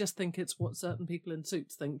things. I just think it's what certain people in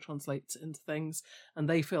suits think translates into things. And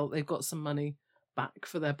they feel they've got some money back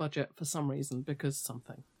for their budget for some reason, because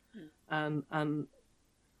something. And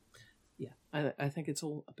yeah, I think it's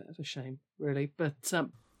all a bit of a shame, really. But So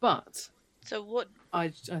what? I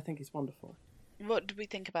think it's wonderful. What did we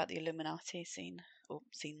think about the Illuminati scene or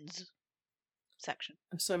scenes section?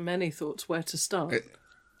 I have so many thoughts where to start.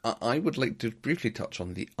 I would like to briefly touch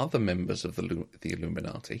on the other members of the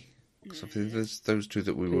Illuminati. So there's those two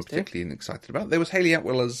that we were particularly excited about. There was Hayley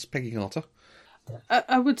Atwell as Peggy Carter.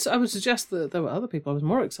 I would suggest that there were other people I was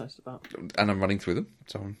more excited about. And I'm running through them.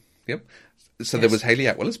 So, yep. So there was Hayley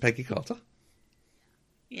Atwell as Peggy Carter.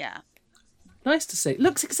 Yeah. Nice to see.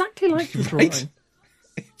 Looks exactly like the drawing. Right?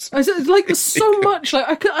 I said, like, so much.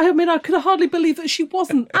 Like I could hardly believe that she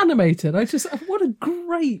wasn't animated. What a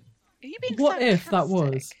great. Are you being What sarcastic? if that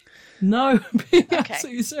was? No, I'm being Okay.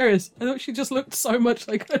 absolutely serious. I thought she just looked so much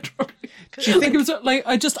like her drawing. Do you think,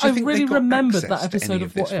 I really remembered that episode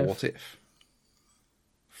of What What If. If?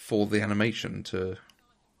 For the animation to...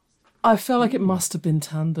 I feel like it must have been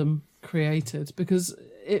tandem created, because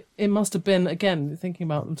it must have been, again, talking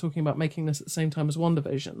about making this at the same time as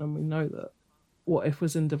WandaVision, and we know that What If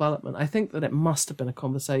was in development. I think that it must have been a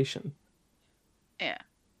conversation. Yeah.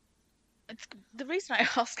 The reason I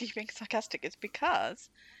ask you being sarcastic is because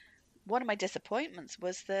one of my disappointments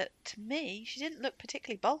was that, to me, she didn't look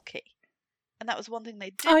particularly bulky. And that was one thing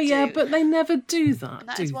they did Oh, yeah, do. but they never do that, And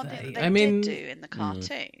that do is one they? thing that they did do in the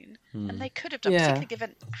cartoon. And they could have done, particularly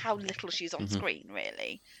given how little she's on screen,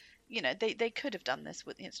 really. They could have done this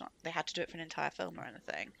with... It's not they had to do it for an entire film or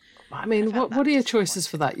anything. I mean, what are your choices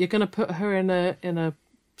for that? You're going to put her in a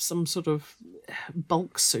some sort of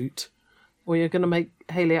bulk suit, or you're going to make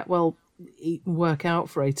Hayley Atwell eat and work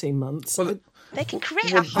out for 18 months. Well, They can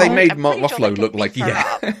create well, a they Hulk. made I'm Mark pretty sure Ruffalo they can look like, beef her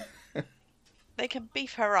yeah. up. They can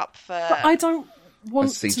beef her up for... But I don't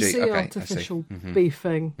want A to CG, see okay, I see. artificial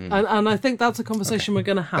beefing. And I think that's a conversation we're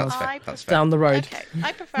going to have That's fair. down the road. Okay,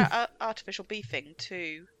 I prefer artificial beefing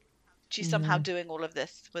to... She's somehow doing all of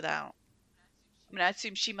this without... I mean, I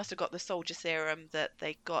assume she must have got the soldier serum that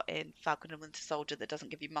they got in Falcon and Winter Soldier that doesn't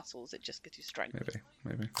give you muscles, it just gives you strength.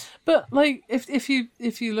 Maybe. But like, if you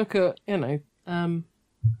look at, oh my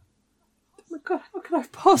God, how could I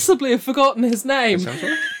possibly have forgotten his name? Sounds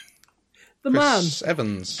right. The man, Chris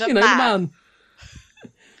Evans. The the man. man.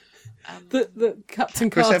 The Captain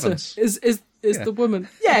Chris Carter Evans. is the woman.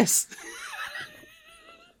 Yes.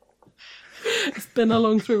 It's been a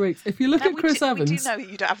long 3 weeks. If you look at Chris Evans, We do know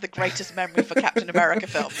you don't have the greatest memory for Captain America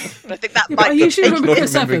films, but I think that yeah, but I might be... usually I'm remember not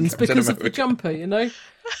Chris remembering Evans Captain because of the America. jumper.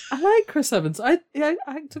 I like Chris Evans. I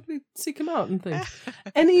actively seek him out and things.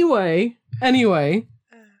 Anyway,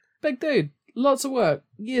 big dude, lots of work.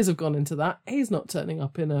 Years have gone into that. He's not turning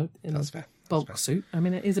up in a That's fair. bulk suit. I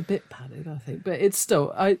mean, it is a bit padded, I think, but it's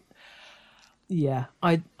still. I'm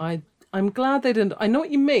glad they didn't. I know what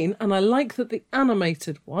you mean, and I like that the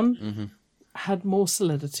animated one had more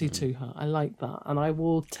solidity to her. I like that, and I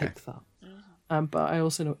will take that. But I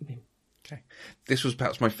also know what you mean. Okay. This was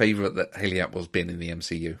perhaps my favourite that Hayley Atwell's been in the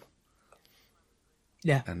MCU.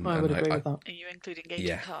 Yeah, And- I would and agree I- with that. Are you including Agent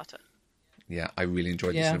Yeah. Carter? Yeah, I really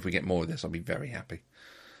enjoyed this, Yeah. and if we get more of this, I'll be very happy.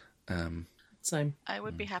 Same. I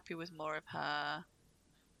would be happy with more of her.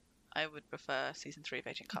 I would prefer season 3 of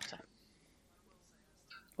Agent Carter.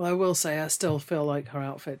 Well, I will say I still feel like her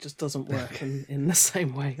outfit just doesn't work in the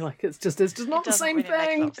same way. Like it's just not the Doesn't same really make a lot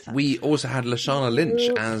thing. of sense. We also had Lashana Lynch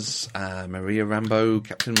as Maria Rambeau,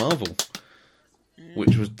 Captain Marvel,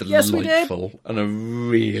 which was Yes, we did. delightful and a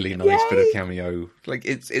really nice bit of cameo. Like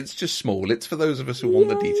it's just small. It's for those of us who want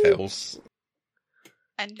the details.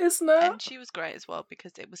 And, Isn't it? and she was great as well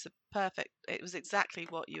because it was it was exactly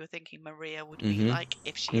what you were thinking Maria would be like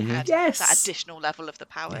if she had Yes. that additional level of the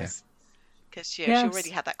powers. Because she Yes. already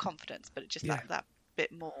had that confidence, but it just that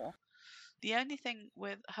bit more. The only thing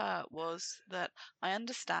with her was that I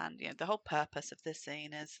understand, the whole purpose of this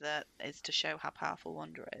scene is to show how powerful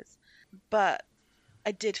Wanda is. But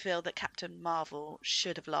I did feel that Captain Marvel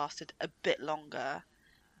should have lasted a bit longer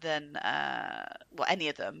than any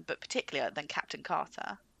of them, but particularly than Captain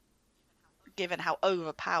Carter, given how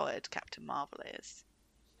overpowered Captain Marvel is.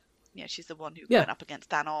 she's the one who Yeah. went up against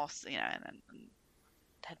Thanos, and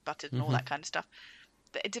headbutted and all that kind of stuff.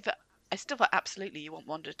 But I still thought absolutely you want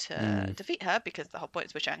Wanda to defeat her, because the whole point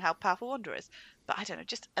is we're showing how powerful Wanda is. But I don't know,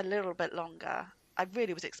 just a little bit longer. I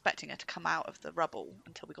really was expecting her to come out of the rubble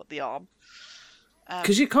until we got the arm.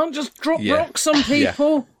 Because you can't just drop Yeah. rocks on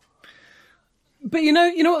people. But you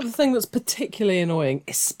know what the thing that's particularly annoying,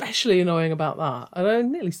 especially annoying about that, and I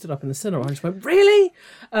nearly stood up in the cinema and I just went, really?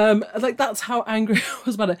 That's how angry I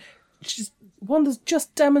was about it. Wanda's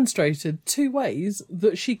just demonstrated 2 ways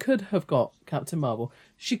that she could have got Captain Marvel.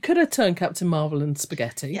 She could have turned Captain Marvel into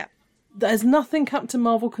spaghetti. Yeah. There's nothing Captain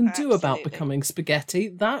Marvel can do about Absolutely. becoming spaghetti.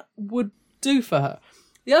 That would do for her.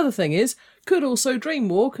 The other thing is, could also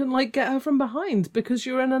dreamwalk and get her from behind because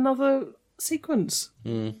you're in another sequence.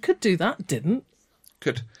 Could do that, didn't.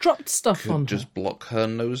 Could Dropped stuff on her. just block her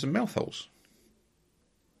nose and mouth holes.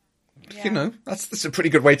 Yeah. That's a pretty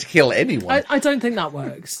good way to kill anyone. I don't think that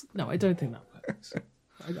works. No, I don't think that works.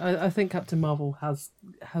 I think Captain Marvel has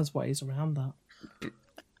ways around that.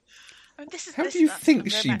 I mean, How do you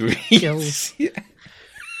think she breathes? Skills. Yeah.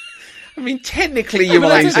 I mean, technically, your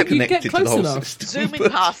but I eyes think are you get connected to the close whole enough. system. Zooming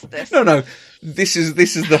but- past this. No. This is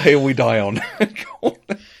the hill we die on.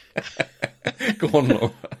 Go on,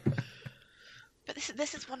 Laura. But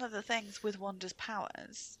this is one of the things with Wanda's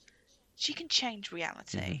powers. She can change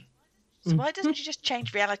reality. So why doesn't she just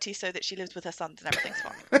change reality so that she lives with her sons and everything's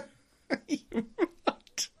fine?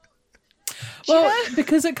 Well,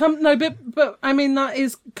 because it comes but I mean that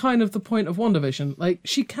is kind of the point of WandaVision.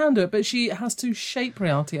 She can do it, but she has to shape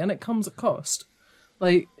reality, and it comes at cost.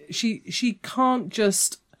 She can't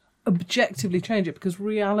just objectively change it because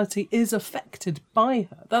reality is affected by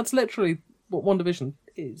her. That's literally what WandaVision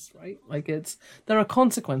is, right? There are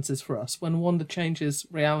consequences for us when Wanda changes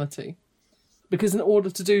reality, because in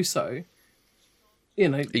order to do so,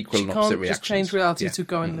 Equal she and opposite can't just reactions. change reality Yeah. to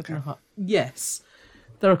go and live in a hut. Yes,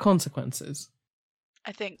 there are consequences.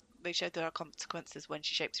 I think they showed there are consequences when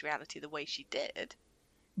she shapes reality the way she did.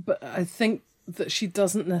 But I think that she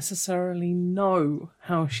doesn't necessarily know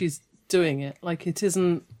how she's doing it. It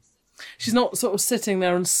isn't. She's not sort of sitting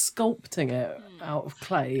there and sculpting it out of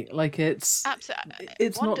clay. Absolutely,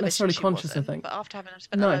 It's not WandaVision necessarily she conscious, I wasn't, think. But after having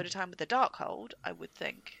spent No. a load of time with the Darkhold, I would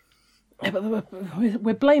think. Yeah, but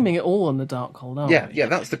we're blaming it all on the Darkhold, aren't we? Yeah,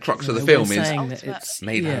 that's the crux of the We're film. Is saying that Ultimate- it's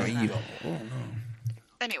made her yeah. evil. Oh no.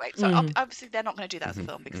 Anyway, so obviously they're not going to do that as a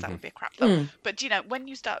film because that would be a crap film. But when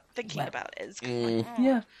you start thinking about it, it's kind of like,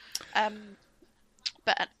 Yeah.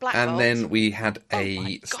 But at Black And Bolt, then we had my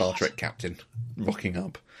a Star God. Trek captain rocking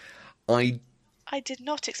up. I I did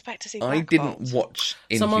not expect to see Black I didn't Bolt. watch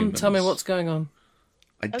Inhumans. Someone tell me what's going on.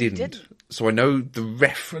 I Oh, you didn't. didn't? So I know the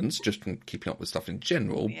reference, just from keeping up with stuff in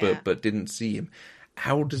general, Yeah. but didn't see him.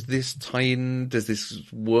 How does this tie in? Does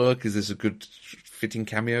this work? Is this a good fitting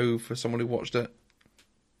cameo for someone who watched it?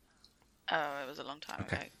 Oh, it was a long time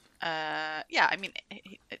Okay. ago. Yeah, I mean,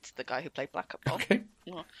 it's the guy who played Black Bolt. Okay.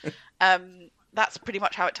 That's pretty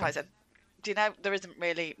much how it ties in. Do you know, there isn't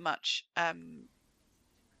really much.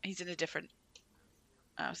 He's in a different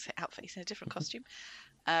outfit. He's in a different costume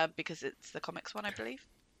because it's the comics one, I believe.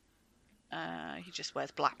 He just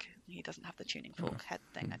wears black. He doesn't have the tuning fork head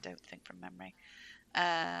thing, I don't think, from memory.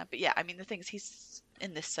 But yeah, I mean, the thing is, he's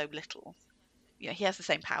in this so little. He has the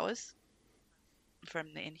same powers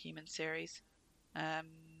from the Inhuman series,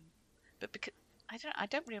 but because I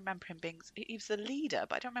don't really remember him being. He was the leader,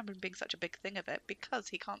 but I don't remember him being such a big thing of it because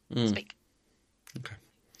he can't speak. Okay.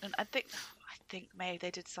 And I think maybe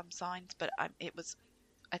they did some signs, but it was.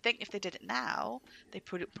 I think if they did it now, they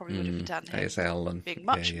probably would have done him ASL and being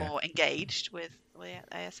much yeah. more engaged with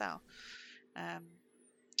ASL.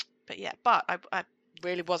 But I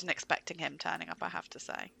really wasn't expecting him turning up, I have to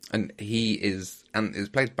say. And he is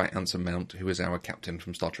played by Anson Mount, who is our captain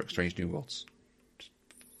from Star Trek: Strange New Worlds.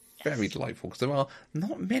 Very delightful, because there are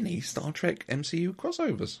not many Star Trek MCU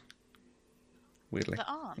crossovers. Weirdly, There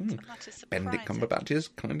aren't, and that is surprising. Benedict Cumberbatch is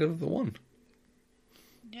kind of the one.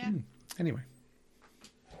 Yeah, Anyway,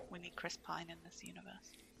 we need Chris Pine in this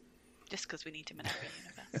universe. Just because we need him in every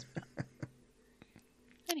universe. But...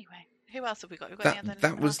 Anyway, who else have we got? We've got any other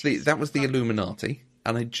that was Illuminatis? the Illuminati,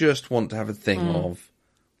 and I just want to have a thing of.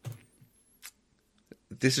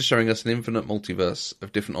 This is showing us an infinite multiverse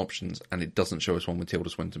of different options, and it doesn't show us one with Tilda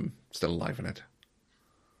Swinton still alive in it.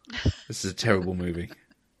 This is a terrible movie,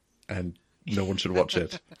 and no one should watch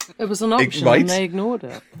it. It was an option right? and they ignored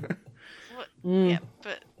it. Yeah,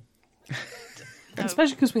 but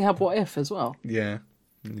Especially because we have What If as well. Yeah.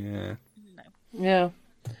 Yeah.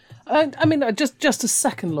 I mean, just a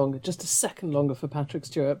second longer for Patrick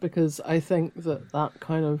Stewart, because I think that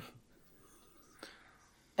kind of...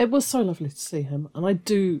 It was so lovely to see him, and I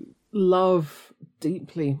do love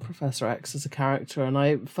deeply Professor X as a character, and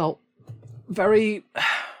I felt very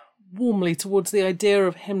warmly towards the idea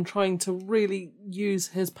of him trying to really use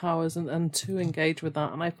his powers and to engage with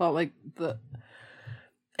that. And I felt like that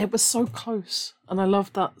it was so close, and I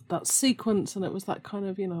loved that sequence, and it was that kind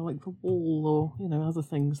of, like the wall or, other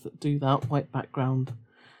things that do that white background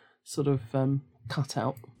sort of cut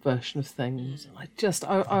out version of things. And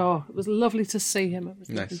it was lovely to see him. It was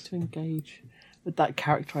lovely to engage with that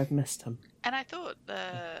character. I've missed him. And I thought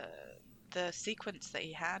the sequence that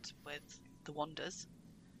he had with the Wanders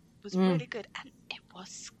was really good, and it was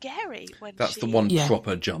scary when that's the one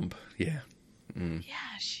proper jump. Yeah.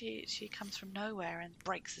 Yeah, she comes from nowhere and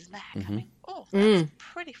breaks his neck. I mean, that's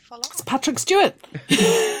pretty full on. It's Patrick Stewart.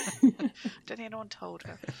 Don't think anyone told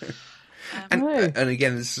her. And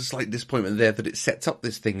again, there's a slight disappointment there that it sets up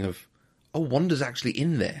this thing of, Wanda's actually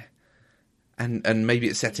in there. And maybe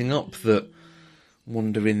it's setting up that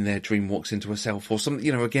Wanda in their dream walks into herself or something,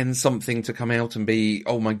 again, something to come out and be,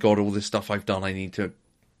 oh my God, all this stuff I've done, I need to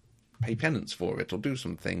pay penance for it or do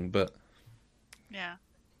something, but... Yeah.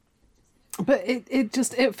 But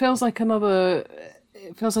it feels like a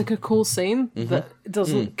cool scene that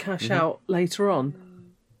doesn't cash out later on.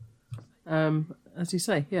 As you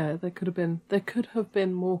say, yeah, there could have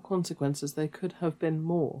been more consequences. There could have been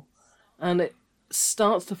more, and it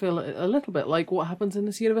starts to feel a little bit like what happens in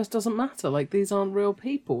this universe doesn't matter. Like, these aren't real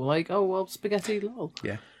people. Like, oh well, spaghetti lol.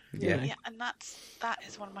 Yeah. Yeah, and that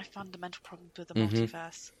is one of my fundamental problems with the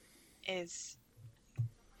multiverse. Is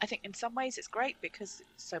I think in some ways it's great because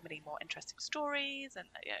so many more interesting stories and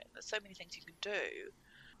there's so many things you can do.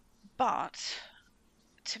 But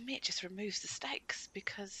to me, it just removes the stakes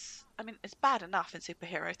because, I mean, it's bad enough in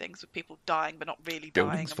superhero things with people dying but not really dying.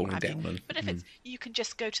 Buildings falling down. But if it's, you can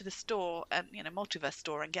just go to the store and, multiverse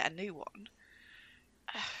store and get a new one.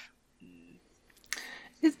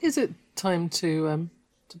 Is it time to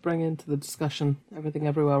bring into the discussion Everything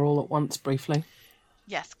Everywhere All at Once briefly?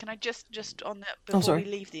 Yes, can I just on the before we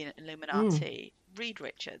leave the Illuminati, Reed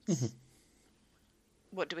Richards.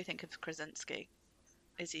 What do we think of Krasinski?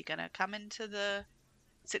 Is he going to come into the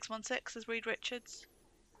 616 as Reed Richards?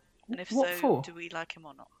 And if what so, for? do we like him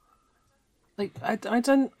or not? Like, I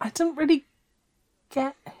don't really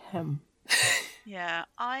get him. Yeah,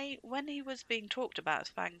 when he was being talked about as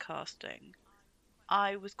fan casting,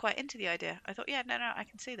 I was quite into the idea. I thought, no, I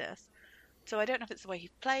can see this. So I don't know if it's the way he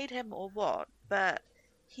played him or what, but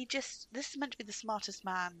this is meant to be the smartest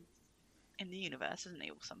man in the universe, isn't he,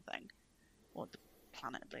 or something? Or the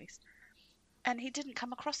planet, at least. And he didn't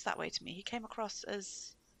come across that way to me. He came across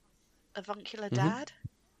as avuncular dad,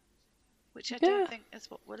 which I don't think is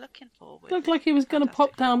what we're looking for. Looked like he was going to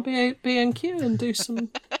pop down B&Q and do some,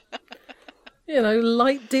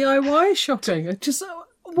 light DIY shopping.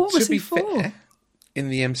 What was he for? Fair, in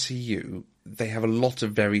the MCU, they have a lot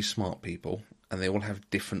of very smart people, and they all have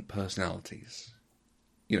different personalities.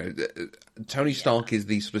 Tony Stark is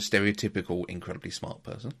the sort of stereotypical incredibly smart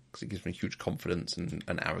person, because he gives me huge confidence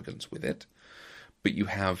and arrogance with it. But you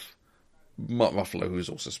have Mark Ruffalo, who is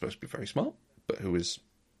also supposed to be very smart, but who is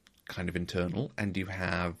kind of internal. And you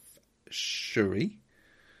have Shuri,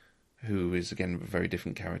 who is, again, a very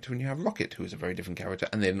different character. And you have Rocket, who is a very different character.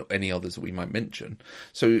 And then any others that we might mention.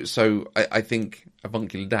 So I think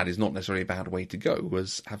avuncular dad is not necessarily a bad way to go,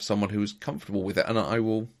 was have someone who is comfortable with it. And I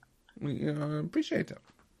will appreciate it.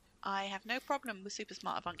 I have no problem with super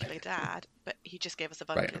smart avuncular dad, but he just gave us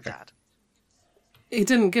avuncular dad. He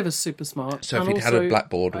didn't give us super smart. So if he'd had a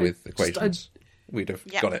blackboard with equations, we'd have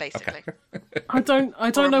got it. Basically. Okay.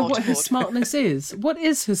 I don't know what his smartness is. What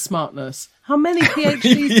is his smartness? How many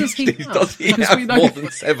PhDs does he have? Does he have more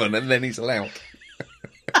than 7, and then he's allowed?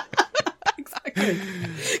 Exactly.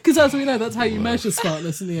 Because as we know, that's how you measure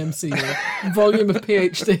smartness in the MCU. Volume of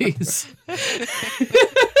PhDs.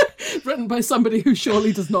 Written by somebody who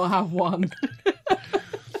surely does not have one.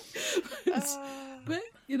 But,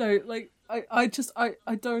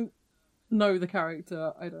 I don't know the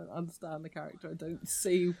character. I don't understand the character. I don't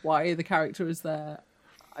see why the character is there.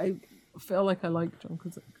 I feel like I like John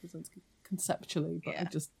Krasinski conceptually, but I'm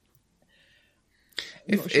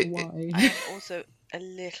not sure why. I'm also a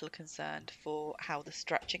little concerned for how the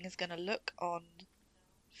stretching is going to look on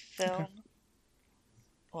film,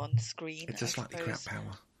 on screen. It's a slightly crap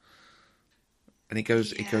power. And it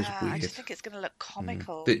goes weird. I just think it's going to look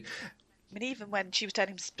comical. I mean, even when she was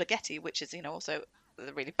turning spaghetti, which is, also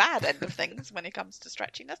the really bad end of things when it comes to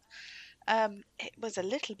stretchiness, it was a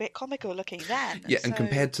little bit comical looking then. Yeah, and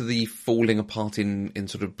compared to the falling apart in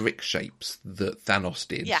sort of brick shapes that Thanos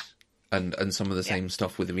did, and some of the same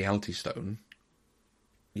stuff with the Reality Stone,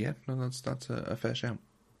 that's a fair shout.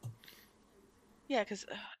 Yeah, because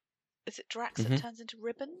is it Drax that turns into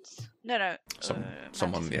ribbons? No. Someone,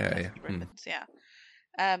 Mantis yeah, turns yeah. into ribbons, yeah.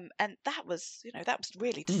 And that was, that was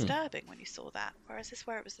really disturbing when you saw that. Whereas this,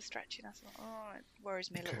 where it was the stretchiness, it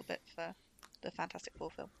worries me a little bit for the Fantastic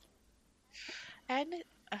Four film. And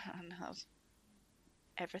that was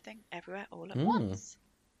Everything, Everywhere, All at Once.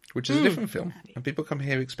 Which is a different film. And people come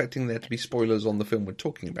here expecting there to be spoilers on the film we're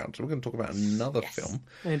talking about. So we're going to talk about another film.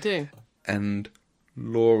 They do. And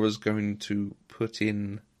Laura's going to put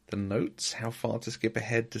in the notes how far to skip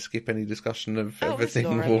ahead to skip any discussion of everything.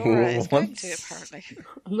 Laura is going to, apparently.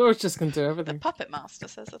 Laura's just going to do The everything. Puppet Master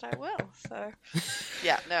says that I will. So,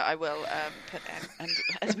 yeah, no, I will put in. And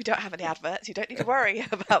as we don't have any adverts, you don't need to worry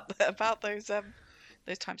about those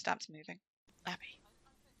timestamps moving. Abby.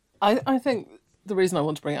 I think the reason I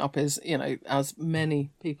want to bring it up is, as many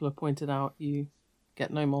people have pointed out, you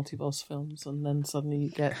get no multiverse films and then suddenly you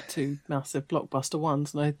get two massive blockbuster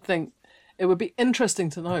ones. And I think it would be interesting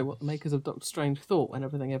to know what the makers of Doctor Strange thought when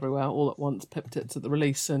Everything Everywhere All at Once pipped it to the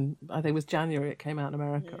release. And I think it was January it came out in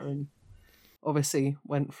America and obviously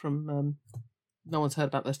went from no one's heard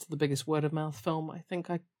about this to the biggest word of mouth film I think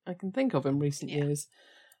I can think of in recent years.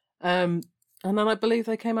 And then I believe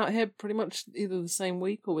they came out here pretty much either the same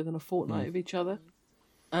week or within a fortnight of each other.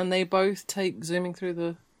 And they both take zooming through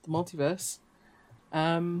the multiverse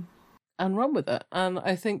and run with it. And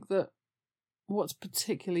I think that what's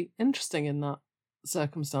particularly interesting in that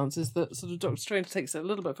circumstance is that sort of Doctor Strange takes it a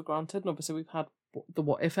little bit for granted. And obviously we've had the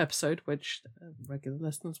What If episode, which regular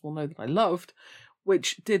listeners will know that I loved,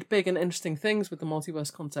 which did big and interesting things with the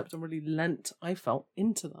multiverse concept and really lent, I felt,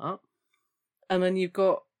 into that. And then you've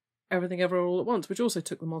got Everything Everywhere All at Once, which also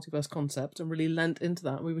took the multiverse concept and really lent into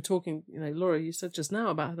that. We were talking, Laura, you said just now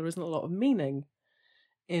about how there isn't a lot of meaning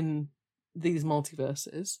in these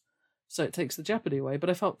multiverses, so it takes the jeopardy away. But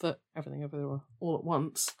I felt that Everything Everywhere All at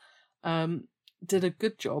Once did a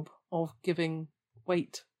good job of giving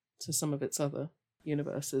weight to some of its other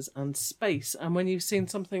universes and space. And when you've seen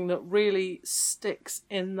something that really sticks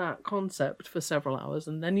in that concept for several hours,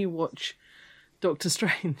 and then you watch Doctor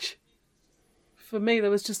Strange, for me,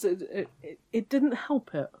 there was just it didn't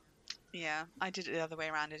help it. Yeah, I did it the other way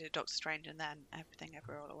around. I did Doctor Strange and then Everything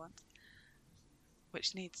Everywhere All at Once,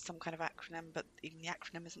 which needs some kind of acronym, but even the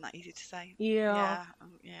acronym isn't that easy to say. Yeah.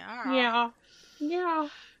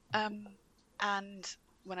 And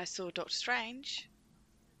when I saw Doctor Strange,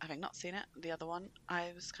 having not seen it, the other one,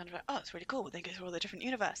 I was kind of like, oh, it's really cool. They go through all the different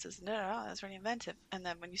universes. No, that's really inventive. And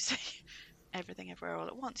then when you say Everything Everywhere All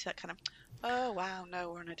at Once, you're kind of, oh wow,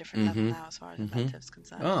 no, we're on a different level now as far as inventive's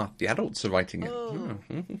concerned. The adults are writing it.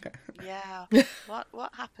 Okay. Yeah.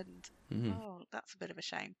 What happened? Oh, that's a bit of a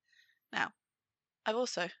shame. Now, I've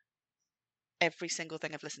also, every single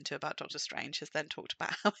thing I've listened to about Doctor Strange has then talked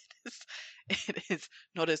about how it is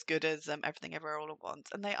not as good as Everything Everywhere All at Once,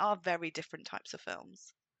 and they are very different types of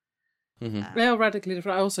films. They are radically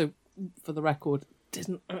different. I also, for the record,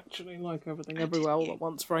 didn't actually like Everything Everywhere All at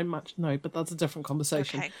Once very much. No, but that's a different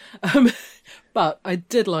conversation. Okay. But I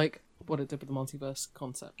did like what it did with the multiverse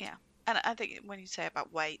concept. Yeah, and I think when you say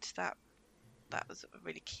about weight, that was a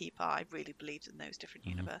really key part. I really believed in those different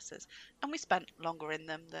universes, and we spent longer in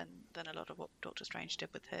them than a lot of what Doctor Strange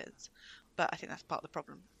did with his. But I think that's part of the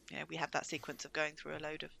problem. We had that sequence of going through a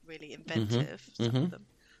load of really inventive, some of them,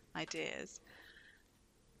 ideas,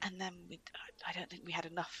 and then I don't think we had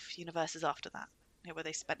enough universes after that. Where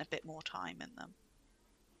they spent a bit more time in them.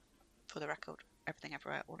 For the record, Everything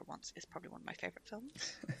Everywhere All at Once is probably one of my favourite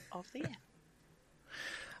films of the year.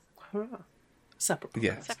 Separate podcast.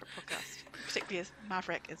 Yeah. Separate podcast. Particularly as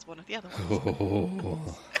Maverick is one of the other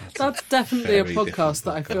ones. That's definitely a podcast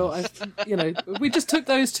that I feel, we just took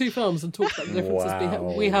those two films and talked about the differences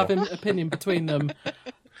we have in opinion between them.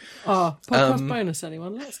 Podcast bonus,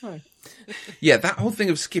 anyone? Let us know. Yeah, that whole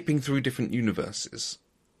thing of skipping through different universes.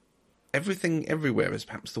 Everything Everywhere is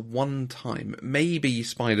perhaps the one time, maybe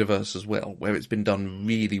Spider-Verse as well, where it's been done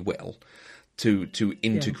really well to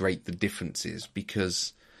integrate the differences,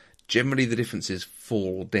 because generally the differences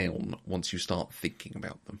fall down once you start thinking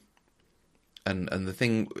about them. And the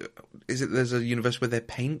thing is, there's a universe where they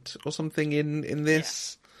paint or something in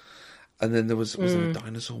this, and then was there a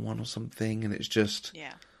dinosaur one or something, and it's just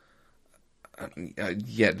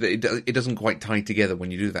it doesn't quite tie together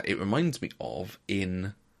when you do that. It reminds me of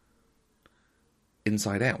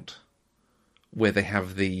Inside Out, where they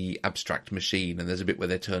have the abstract machine, and there's a bit where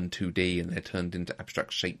they're turned 2D and they're turned into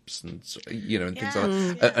abstract shapes and things like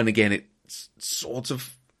that. Yeah. And again, it sort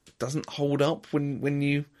of doesn't hold up when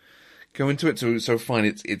you go into it. So fine,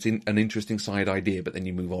 it's an interesting side idea, but then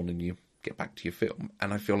you move on and you get back to your film.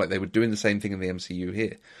 And I feel like they were doing the same thing in the MCU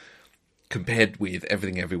here. compared with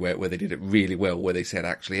Everything Everywhere, where they did it really well, where they said,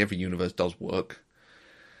 actually, every universe does work,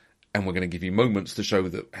 and we're going to give you moments to show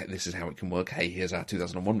that hey, this is how it can work. Hey, here's our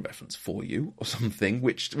 2001 reference for you, or something,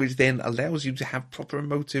 which then allows you to have proper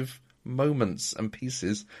emotive moments and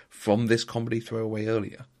pieces from this comedy throwaway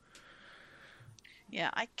earlier. Yeah,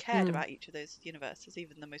 I cared about each of those universes,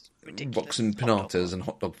 even the most ridiculous. Rocks and hot dog pinatas one. and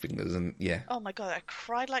hot dog fingers, and yeah. Oh my god, I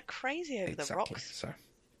cried like crazy over the Exactly. rocks So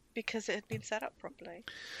because it had been set up properly.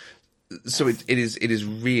 it is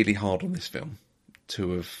really hard on this film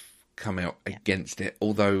to have come out against it.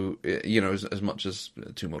 Although, you know, as much as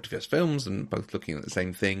two multiverse films and both looking at the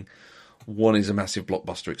same thing, one is a massive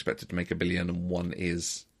blockbuster expected to make $1 billion, and one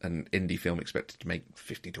is an indie film expected to make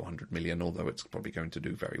 50 to 100 million. Although it's probably going to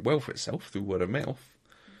do very well for itself through word of mouth.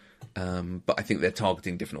 But I think they're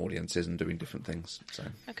targeting different audiences and doing different things. So,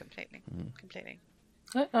 Oh, completely. Completely.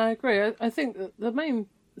 I agree. I think that the main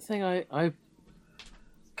thing I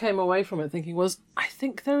came away from it thinking was, I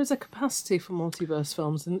think there is a capacity for multiverse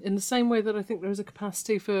films in the same way that I think there is a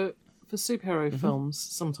capacity for superhero films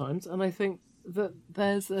sometimes. And I think that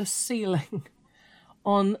there's a ceiling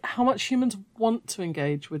on how much humans want to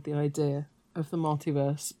engage with the idea of the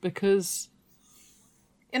multiverse, because,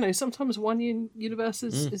 you know, sometimes one universe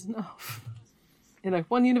is enough. You know,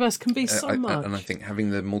 one universe can be so much. And I think having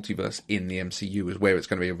the multiverse in the MCU is where it's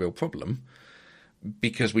going to be a real problem,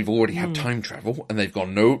 because we've already had time travel, and they've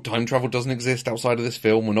gone, no, time travel doesn't exist outside of this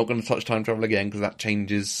film. We're not going to touch time travel again because that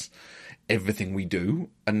changes everything we do.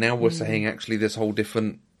 And now we're saying, actually, there's whole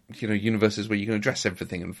different, you know, universes where you can address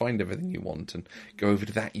everything and find everything you want and go over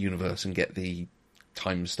to that universe and get the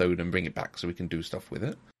time stone and bring it back so we can do stuff with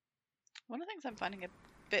it. One of the things I'm finding a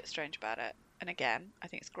bit strange about it, and again, I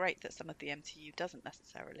think it's great that some of the MCU doesn't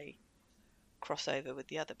necessarily cross over with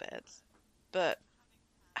the other bits, but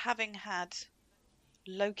having had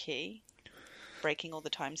Loki breaking all the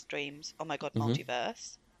time streams, oh my god,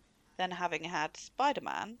 multiverse, then having had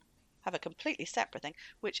Spider-Man have a completely separate thing,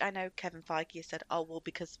 which I know Kevin Feige has said, oh, well,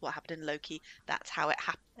 because what happened in Loki, that's how it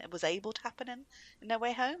was able to happen in No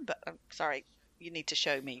Way Home, but I'm sorry, you need to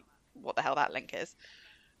show me what the hell that link is.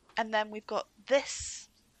 And then we've got this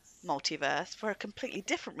multiverse for a completely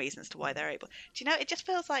different reason as to why they're able. Do you know, it just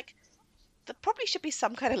feels like there probably should be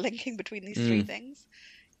some kind of linking between these three things.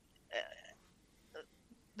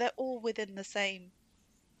 They're all within the same,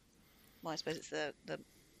 well, I suppose it's the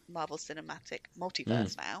Marvel Cinematic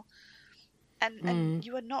Multiverse now. And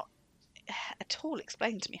you are not at all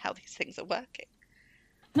explaining to me how these things are working.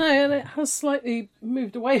 No, and it has slightly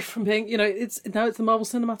moved away from being, you know, it's the Marvel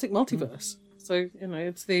Cinematic Multiverse. So, you know,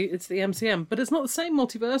 it's the MCM, but it's not the same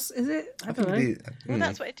multiverse, is it? I don't know. Well,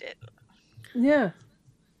 that's what it did. Yeah.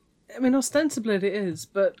 I mean, ostensibly it is,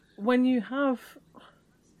 but when you have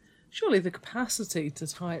surely the capacity to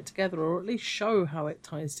tie it together, or at least show how it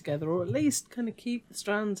ties together, or at least kind of keep the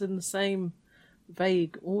strands in the same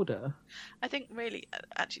vague order. I think really,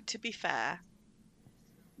 actually, to be fair,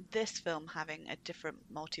 this film having a different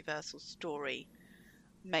multiversal story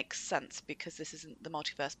makes sense, because this isn't the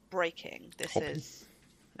multiverse breaking. This is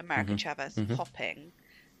America Chavez hopping,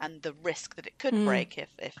 and the risk that it could break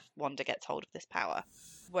if Wanda gets hold of this power.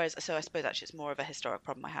 Whereas, so I suppose actually it's more of a historic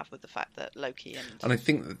problem I have with the fact that Loki and I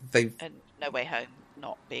think that they've and No Way Home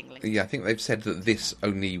not being linked. Yeah, I think they've said that this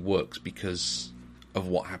only works because of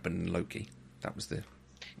what happened in Loki. That was the...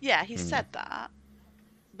 Yeah, he said that,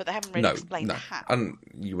 but they haven't really explained how. And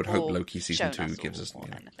you would hope Or Loki season shown 2 us gives us... or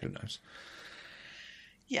You know, who anything. knows?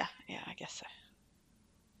 Yeah, I guess so.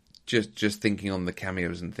 Just thinking on the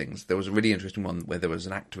cameos and things, there was a really interesting one where there was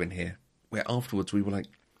an actor in here where afterwards we were like,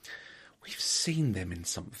 we've seen them in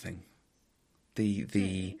something.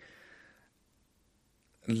 The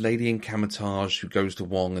lady in Camotage who goes to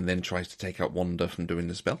Wong and then tries to take out Wanda from doing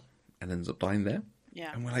the spell and ends up dying there.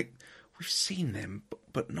 Yeah. And we're like, we've seen them,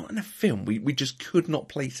 but not in a film. We just could not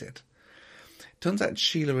place it. Turns out it's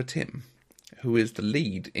Sheila Atim, who is the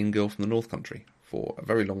lead in Girl from the North Country for a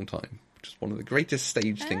very long time, which is one of the greatest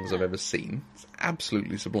stage things I've ever seen. It's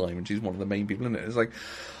absolutely sublime, and she's one of the main people in it. It's like,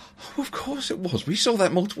 oh, of course it was. We saw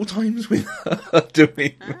that multiple times with her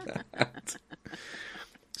doing that.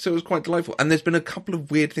 So it was quite delightful. And there's been a couple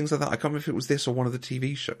of weird things like that. I can't remember if it was this or one of the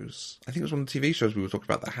TV shows. I think it was one of the TV shows we were talking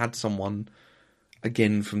about that had someone,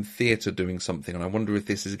 again, from theatre doing something. And I wonder if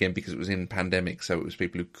this is, again, because it was in pandemic, so it was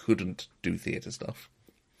people who couldn't do theatre stuff,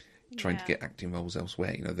 trying to get acting roles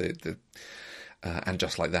elsewhere. You know, and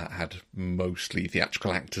Just Like That had mostly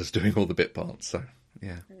theatrical actors doing all the bit parts. So,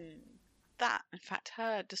 yeah. That, in fact,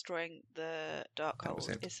 her destroying the Darkhold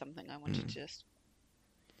it. is something I wanted to just...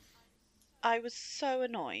 I was so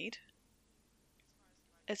annoyed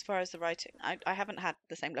as far as the writing, I haven't had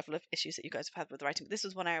the same level of issues that you guys have had with the writing. But this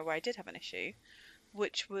was one area where I did have an issue,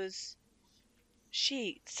 which was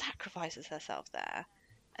she sacrifices herself there,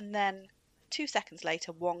 and then 2 seconds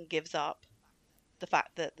later, Wong gives up the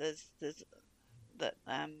fact that that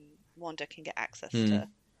Wanda can get access to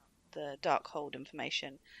the Darkhold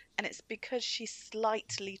information, and it's because she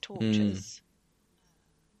slightly tortures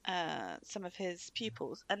some of his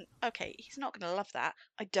pupils. And okay, he's not going to love that.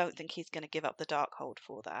 I don't think he's going to give up the Darkhold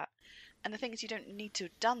for that. And the thing is, you don't need to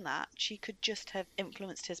have done that. She could just have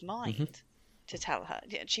influenced his mind to tell her.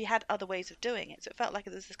 She had other ways of doing it, so it felt like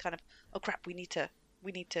it was this kind of, oh crap, we need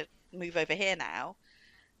to move over here now,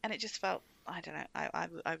 and it just felt, I don't know,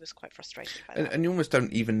 I was quite frustrated by that. And you almost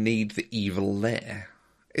don't even need the evil there.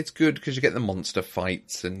 It's good because you get the monster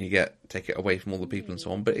fights and you take it away from all the people and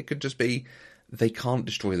so on, but it could just be they can't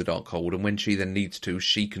destroy the Darkhold, and when she then needs to,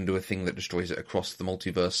 she can do a thing that destroys it across the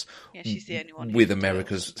multiverse. Yeah, she's the only one who with can do it.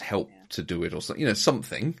 America's help to do it, or something.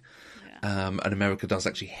 Something. Yeah. And America does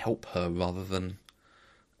actually help her rather than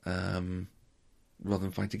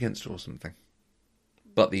fight against her or something.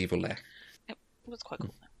 But the evil there. It was quite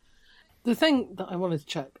cool. The thing that I wanted to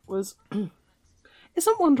check was,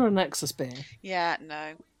 isn't Wanda a Nexus being? Yeah,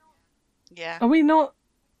 no. Yeah. Are we not?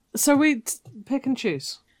 So we pick and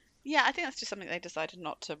choose. Yeah, I think that's just something they decided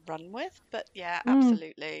not to run with. But yeah,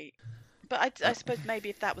 absolutely. But I suppose maybe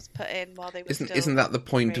if that was put in while they were Isn't that the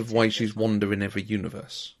point of why she's Wanda in every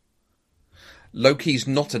universe? Loki's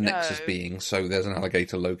not a Nexus being, so there's an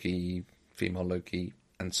alligator Loki, female Loki,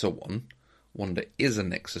 and so on. Wanda is a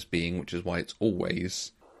Nexus being, which is why it's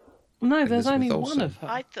always... No, there's Elizabeth only Olsen. one of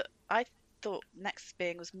her. I thought Nexus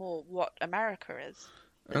being was more what America is.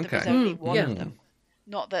 That Okay. there was only one yeah. of them.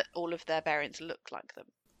 Not that all of their variants look like them.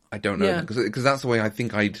 I don't know, Yeah. because that's the way I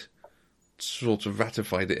think I'd sort of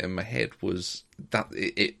ratified it in my head, was that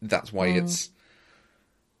that's why it's...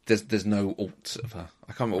 There's no alt of her.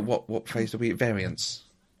 I can't remember what phase are we at? Variants.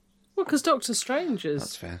 Well, because Doctor Strange is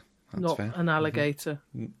That's fair. That's not fair. an alligator.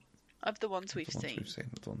 Of the ones we've The ones seen, we've seen.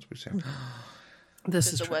 The ones we've seen.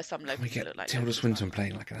 This is there true. were some We Lokis that get look like Tilda Lokis. Swinton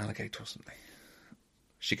playing like an alligator or something.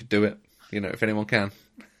 She could do it. If anyone can.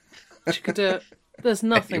 She could do it. There's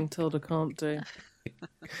nothing Tilda can't do.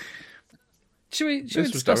 Should we This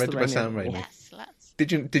was discuss directed the by Raimi? Sam Raimi. Yes, let's.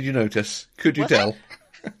 Did you notice? Could you Was tell?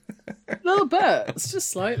 A little bit. It's just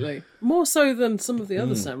slightly. More so than some of the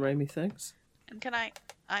other Sam Raimi things. And I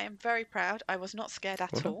am very proud. I was not scared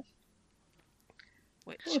at all.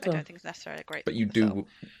 Which Well I done. don't think is necessarily a great But thing you for the film.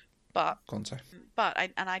 do. But Go on, sorry.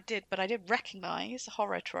 I did recognise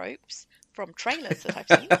horror tropes from trailers that I've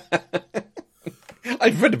seen.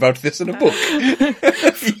 I've read about this in a book.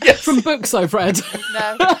 Yes. From books I've read.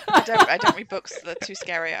 No, I don't read books. They're too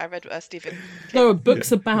scary. I read Stephen King. No,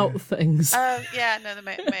 books about things. Yeah, no, there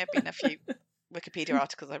may have been a few Wikipedia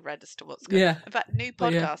articles I've read as to what's going on. Yeah. In fact, new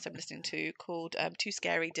But podcast yeah. I'm listening to called Too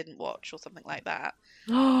Scary Didn't Watch or something like that.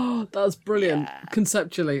 Oh, that's brilliant. Yeah.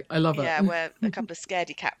 Conceptually, I love it. Yeah, where a couple of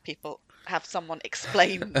scaredy cat people have someone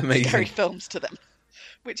explain Amazing. scary films to them.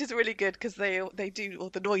 Which is really good because they do all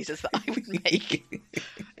the noises that I would make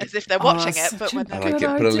as if they're watching it, but such when a I they're like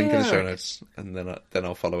Good it. Put a link in the idea. show notes, and then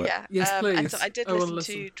I'll follow it. yeah. Yes, And so please. I did I will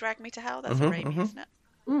listen to listen. Drag Me to Hell. That's a Raimi, isn't it?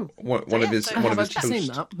 One of his so I one have of his actually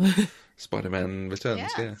seen post that. Spider-Man Returns. Yeah,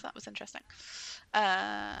 Yeah. so that was interesting. So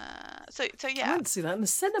I yeah, went to see that in the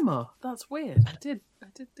cinema. That's weird. I did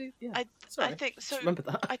do. Yeah. I Sorry. think so. Just remember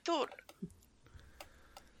that. I thought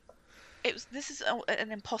this is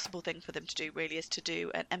an impossible thing for them to do. Really, is to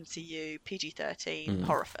do an MCU PG-13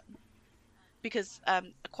 horror film, because A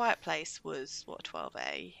Quiet Place was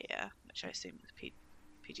 12A here, which I assume was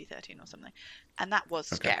PG-13 or something, and that was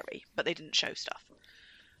scary, but they didn't show stuff.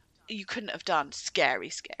 You couldn't have done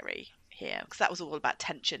scary here because that was all about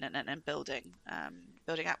tension and building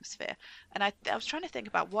atmosphere. And I was trying to think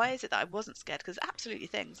about why is it that I wasn't scared, because absolutely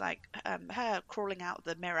things like her crawling out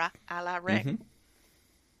the mirror a la Ring,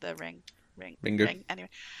 the ring anyway.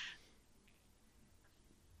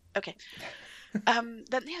 Okay. Then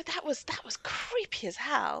that was creepy as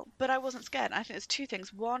hell, but I wasn't scared. And I think there's two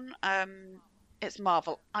things. One, it's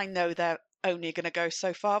Marvel. I know they're only going to go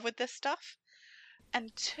so far with this stuff.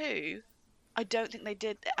 And two, I don't think they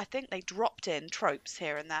did. I think they dropped in tropes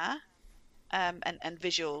here and there, and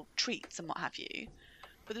visual treats and what have you.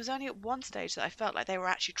 But there was only at one stage that I felt like they were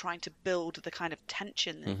actually trying to build the kind of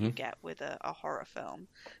tension that you get with a horror film,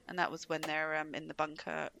 and that was when they're in the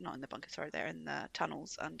bunker, not in the bunker, sorry, they're in the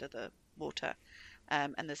tunnels under the water,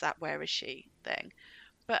 and there's that "where is she" thing.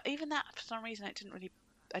 But even that, for some reason,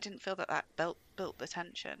 I didn't feel that built the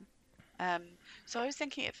tension. So I was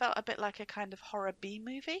thinking it felt a bit like a kind of horror B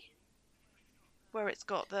movie, where it's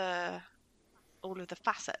got the all of the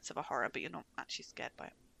facets of a horror, but you're not actually scared by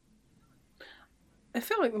it. I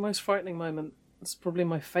feel like the most frightening moment is probably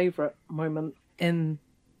my favourite moment in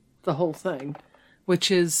the whole thing, which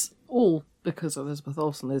is all because Elizabeth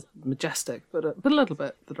Olsen is majestic, but a little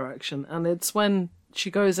bit the direction, and it's when she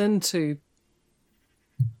goes into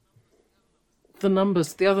the other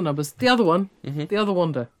numbers, the other one, the other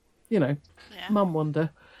Wanda, Mum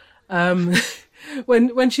Wanda.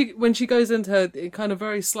 When she goes into her, it kind of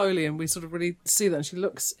very slowly, and we sort of really see that, and she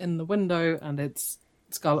looks in the window, and it's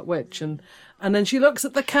Scarlet Witch, and then she looks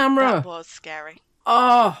at the camera. That was scary.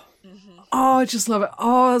 Oh, I just love it.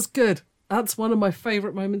 Oh, that's good. That's one of my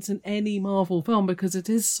favourite moments in any Marvel film because it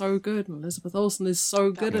is so good, and Elizabeth Olsen is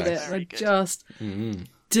so good at it. I just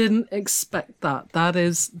didn't expect that. That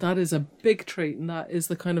is a big treat, and that is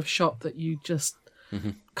the kind of shot that you just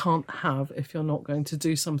can't have if you're not going to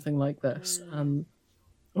do something like this. And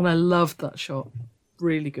I loved that shot.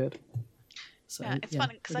 Really good. So, it's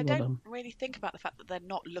funny because I don't really think about the fact that they're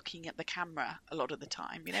not looking at the camera a lot of the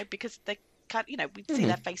time, because they can't, we see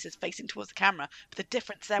their faces facing towards the camera, but the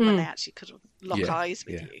difference then when they actually could lock eyes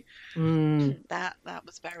with you, that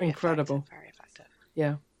was very incredible, very effective.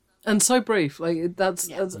 Yeah, and so brief. Like that's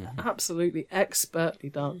absolutely expertly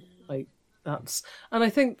done. Like that's, and I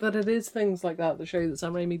think that it is things like that show that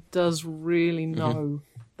Sam Raimi does really know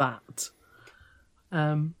that.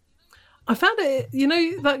 I found it,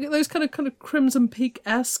 those kind of Crimson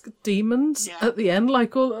Peak-esque demons at the end,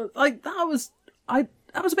 that was a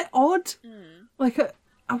bit odd. Like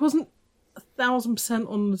I wasn't 1,000%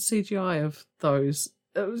 on the CGI of those.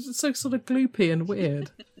 It was just so sort of gloopy and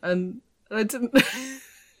weird, and I didn't.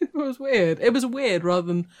 It was weird. It was weird rather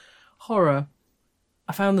than horror.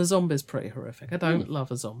 I found the zombies pretty horrific. I don't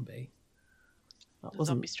love a zombie. That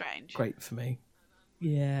wasn't Zombie strange. Great for me.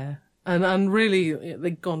 Yeah. And really,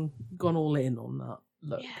 they've gone all in on that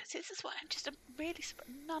look. Yeah, this is what I'm just really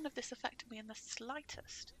none of this affected me in the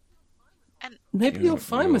slightest. And maybe you're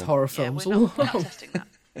fine with horror films. We're not testing that.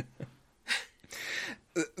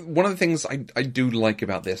 One of the things I do like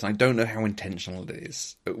about this, and I don't know how intentional it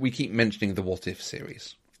is, we keep mentioning the What If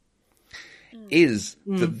series, is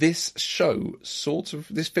that this show,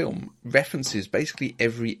 this film, references basically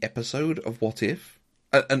every episode of What If.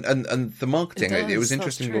 And the marketing, it was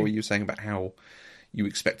interesting what you were saying about how you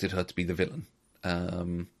expected her to be the villain.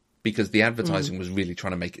 Because the advertising was really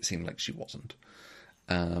trying to make it seem like she wasn't.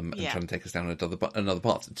 And trying to take us down another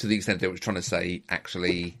path. To the extent that it was trying to say,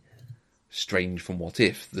 actually, Strange from What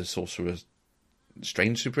If, the Sorcerer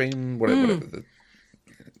Strange Supreme, whatever the...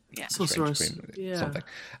 Sorcerer Supreme, something.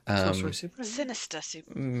 Sorcerer Supreme. Sinister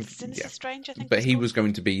Strange, I think. But he was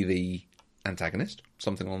going to be the antagonist,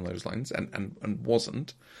 something along those lines, and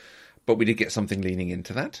wasn't. But we did get something leaning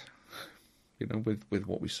into that. With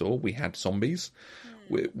what we saw, we had zombies.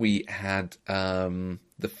 We had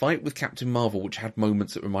the fight with Captain Marvel, which had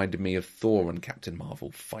moments that reminded me of Thor and Captain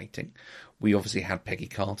Marvel fighting. We obviously had Peggy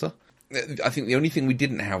Carter. I think the only thing we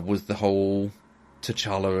didn't have was the whole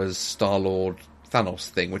T'Challa as Star-Lord Thanos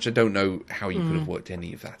thing, which I don't know how you could have worked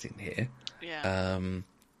any of that in here. Yeah.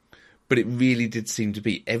 But it really did seem to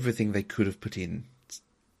be everything they could have put in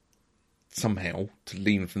somehow to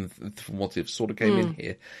lean from What If sort of came in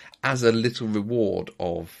here as a little reward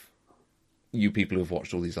of you people who have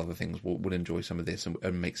watched all these other things will enjoy some of this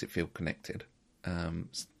and makes it feel connected.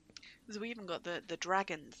 So we even got the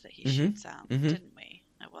dragons that he shoots out, didn't we,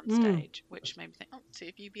 at one stage, which made me think, so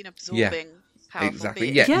have you been absorbing powerful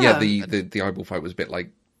exactly. beings? Yeah. The eyeball fight was a bit like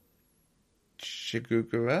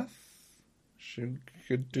Shigugarath?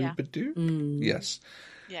 Shugabadoo? Yes.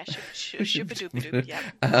 Yeah, shubadoo,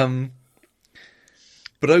 yeah.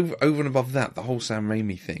 But over and above that, the whole Sam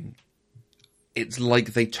Raimi thing, it's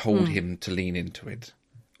like they told him to lean into it.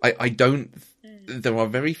 I don't... There are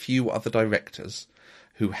very few other directors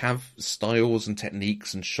who have styles and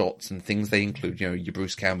techniques and shots and things they include, your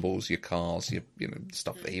Bruce Campbells, your cars, your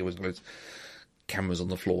stuff that he always goes, cameras on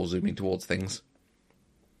the floor zooming towards things.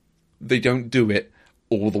 They don't do it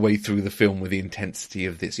all the way through the film with the intensity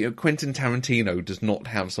of this. Quentin Tarantino does not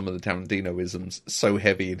have some of the Tarantino-isms so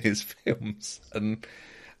heavy in his films. And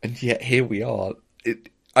yet here we are.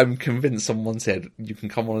 I'm convinced someone said, you can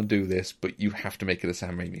come on and do this, but you have to make it a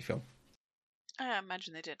Sam Raimi film. I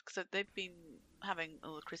imagine they did, because they've been having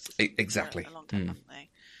all the criticism exactly. for a long time, haven't they?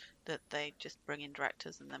 That they just bring in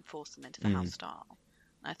directors and then force them into the house style.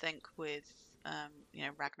 And I think with,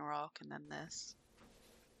 Ragnarok and then this,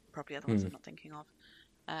 probably other ones I'm not thinking of,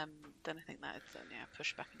 then I think that it's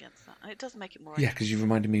push back against that. And it does make it more... Yeah, because you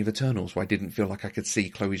reminded me of Eternals, where I didn't feel like I could see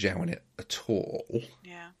Chloe Zhao in it at all.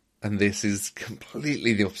 Yeah. And this is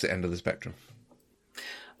completely the opposite end of the spectrum.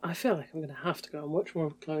 I feel like I'm going to have to go and watch more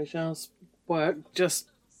of Chloe Zhao's work just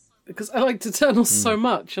because I liked Eternals so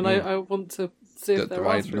much, and I want to see if there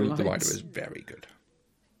are through the rider lines. is very good.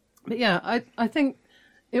 But yeah, I think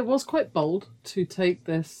it was quite bold to take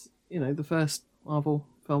this, the first Marvel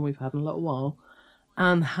film we've had in a little while,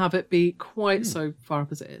 and have it be quite so far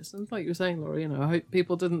up as it is. And like you were saying, Laura, I hope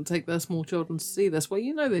people didn't take their small children to see this. Well,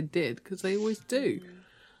 they did, because they always do.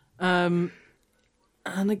 And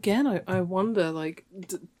again, I wonder, like,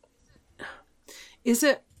 is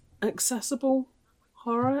it accessible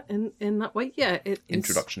horror in that way? Yeah, it is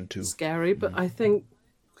Introduction to scary, but I think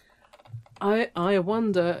I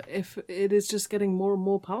wonder if it is just getting more and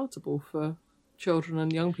more palatable for children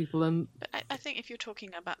and young people. And But I think if you're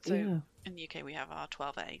talking about, Yeah. in the UK we have our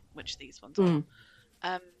 12A, which these ones are.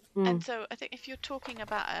 And so I think if you're talking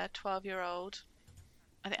about a 12-year-old,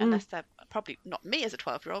 I think unless they're probably not me as a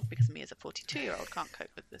 12-year-old, because me as a 42-year-old can't cope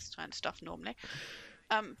with this kind of stuff normally.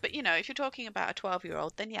 But if you're talking about a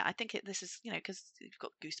 12-year-old, then yeah, I think this is because you've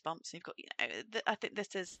got Goosebumps, and you've got I think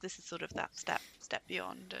this is sort of that step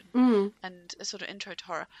beyond and a sort of intro to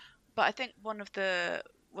horror. But I think one of the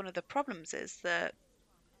problems is that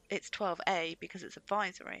it's 12A because it's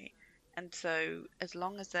advisory, and so as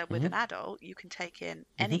long as they're with an adult, you can take in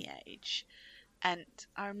any age. And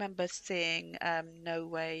I remember seeing Far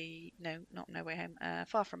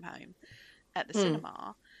From Home at the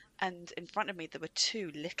cinema. And in front of me, there were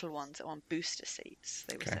two little ones that were on booster seats.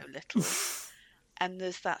 They were so little. And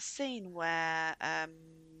there's that scene where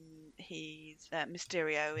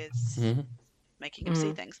Mysterio is making him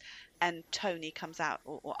see things, and Tony comes out,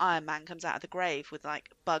 or Iron Man comes out of the grave with like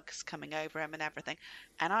bugs coming over him and everything.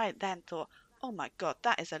 And I then thought, oh my God,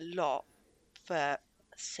 that is a lot for a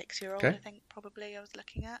 6-year-old, I think probably I was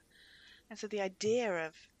looking at. And so the idea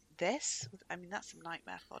of this, I mean, that's a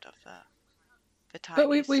nightmare fodder for But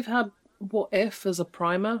we've had What If as a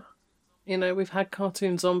primer. We've had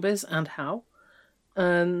cartoon zombies and How.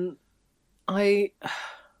 And I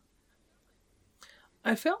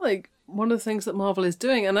feel like one of the things that Marvel is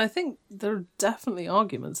doing, and I think there are definitely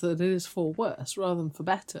arguments that it is for worse rather than for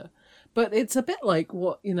better, but it's a bit like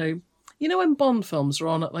what, when Bond films are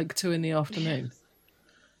on at like 2 p.m,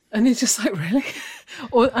 and you're just like, really?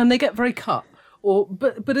 And they get very cut.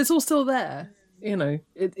 But it's all still there.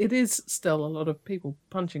 It is still a lot of people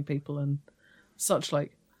punching people and such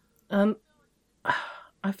like. And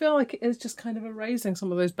I feel like it's just kind of erasing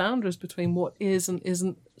some of those boundaries between what is and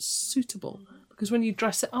isn't suitable. Because when you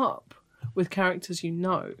dress it up with characters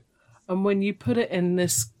and when you put it in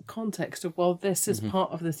this context of, well, this is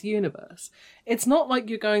part of this universe, it's not like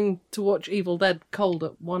you're going to watch Evil Dead cold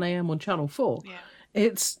at 1 a.m. on Channel 4. Yeah.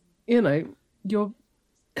 It's, you're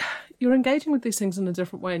engaging with these things in a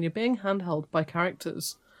different way, and you're being handheld by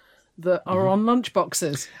characters that are on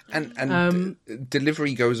lunchboxes. And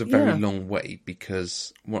delivery goes a very long way,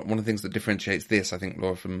 because one of the things that differentiates this, I think,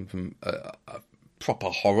 Laura, from proper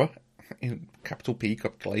horror, in capital P,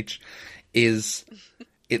 capital H, is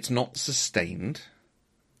it's not sustained.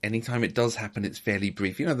 Anytime it does happen, it's fairly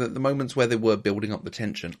brief. The moments where they were building up the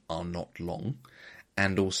tension are not long,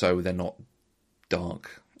 and also they're not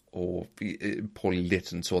dark or poorly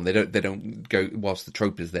lit and so on. They don't go, whilst the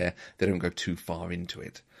trope is there, they don't go too far into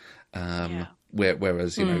it.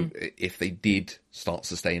 Whereas, if they did start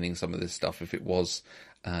sustaining some of this stuff, if it was,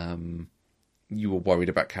 you were worried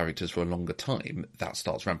about characters for a longer time, that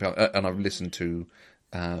starts ramping up. And I've listened to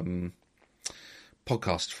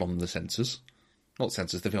podcasts from the censors, not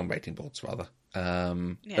censors, the film rating boards rather.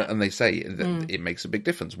 And they say that it makes a big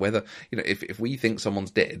difference whether, if we think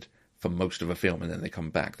someone's dead for most of a film and then they come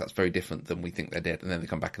back, that's very different than we think they're dead and then they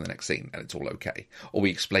come back in the next scene and it's all okay. Or we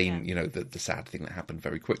explain, the sad thing that happened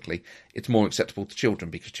very quickly. It's more acceptable to children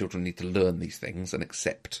because children need to learn these things and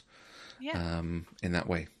accept in that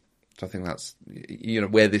way. So I think that's,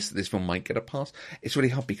 where this film might get a pass. It's really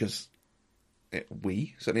hard because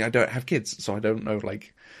certainly I don't have kids, so I don't know,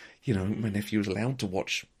 my nephew is allowed to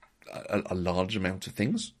watch a large amount of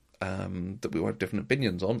things that we will have different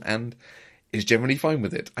opinions on, and is generally fine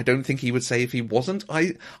with it. I don't think he would say if he wasn't.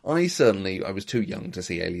 I was too young to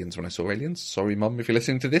see Aliens when I saw Aliens. Sorry, Mum, if you're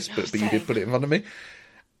listening to this, but you did put it in front of me.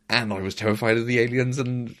 And I was terrified of the aliens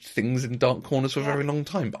and things in dark corners for a very long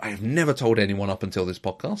time. But I have never told anyone up until this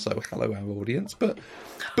podcast, so hello, our audience. But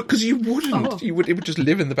because you wouldn't. It would just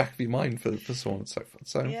live in the back of your mind for so on and so forth.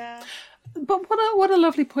 So. Yeah. But what a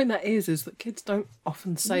lovely point that is that kids don't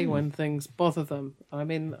often say when things bother them. I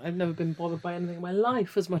mean, I've never been bothered by anything in my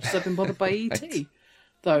life as much as I've been bothered by E.T.,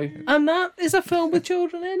 though. And that is a film with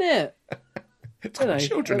children in it. It's got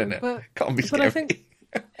children in it. Can't be scary. But I think...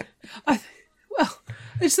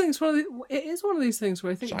 I just think it is one of these things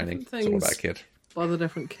where I think Shining. different It's all things about a kid. bother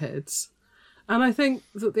different kids. And I think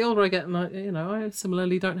that the older I get, and I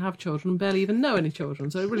similarly don't have children and barely even know any children,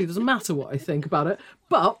 so it really doesn't matter what I think about it.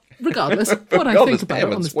 But regardless, what I think about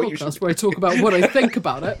it on this podcast, where I talk about what I think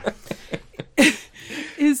about it,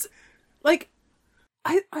 is like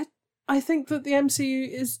I think that the MCU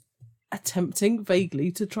is attempting vaguely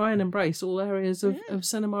to try and embrace all areas of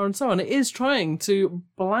cinema and so on. It is trying to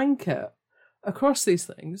blanket across these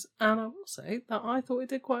things, and I will say that I thought it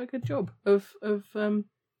did quite a good job of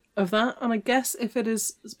that. And I guess if it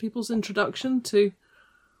is people's introduction to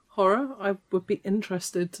horror, I would be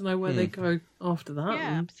interested to know where they go after that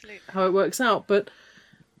and absolutely. how it works out. But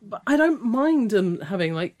I don't mind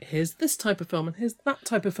having like, here's this type of film and here's that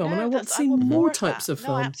type of film, and I want to see more types of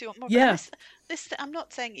film. No, I absolutely want more. Yeah. This I'm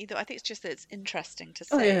not saying either. I think it's just that it's interesting to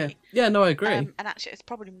see. Oh yeah, no, I agree. And actually, it's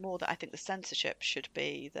probably more that I think the censorship should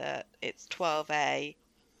be that it's 12A,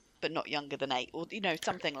 but not younger than 8, or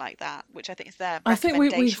something like that. Which I think is their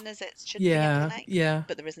recommendation, is it should be younger than 8. Yeah,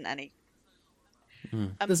 but there isn't any.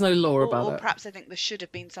 There's no law about it. Or perhaps I think there should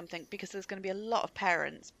have been something, because there's going to be a lot of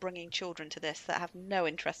parents bringing children to this that have no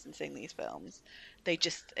interest in seeing these films.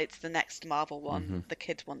 It's the next Marvel one. The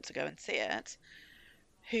kid wants to go and see it,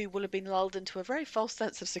 who will have been lulled into a very false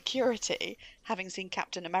sense of security, having seen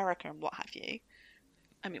Captain America and what have you.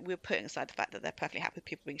 I mean, we're putting aside the fact that they're perfectly happy with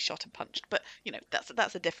people being shot and punched, but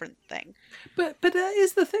that's a different thing. But that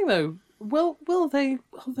is the thing, though. Will they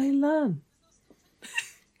learn?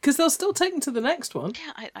 Because they'll still take them to the next one.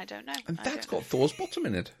 Yeah, I don't know. And that's got Thor's bottom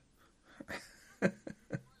in it.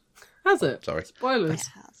 Has it? Sorry. Spoilers. It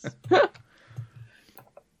has.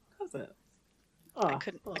 Has it? I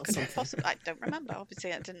couldn't possibly. I don't remember. Obviously,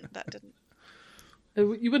 that didn't.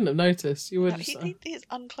 You wouldn't have noticed. You would. He is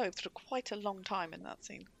unclothed for quite a long time in that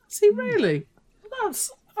scene. Is he really?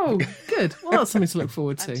 That's good. Well, that's something to look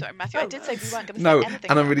forward to. I'm sorry, Matthew. I did say we weren't going to No, say anything.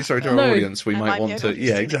 and I'm really sorry to our audience. We might want to.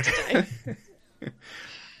 Yeah, exactly.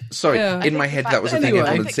 Sorry, in my head that was the thing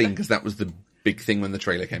everyone had seen, because that was the big thing when the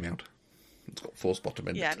trailer came out. It's got Thor's bottom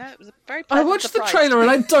in it. Yeah, no, it was a very. I watched the trailer and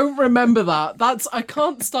I don't remember that. I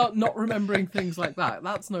can't start not remembering things like that.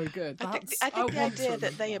 That's no good. I think the idea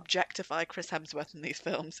that they objectify Chris Hemsworth in these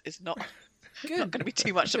films is not going to be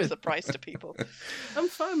too much of a surprise to people. I'm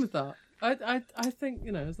fine with that. I think,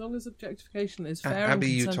 as long as objectification is fair. Abby,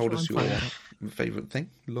 and you told us your fine. favourite thing.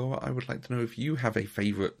 Laura, I would like to know if you have a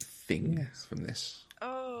favourite thing from this.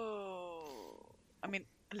 I mean,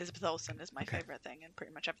 Elizabeth Olsen is my favourite thing in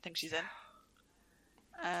pretty much everything she's in.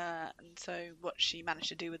 And so what she managed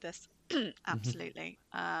to do with this, absolutely.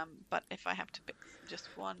 But if I have to pick just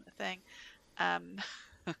one thing,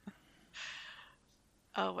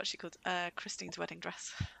 what's she called? Christine's wedding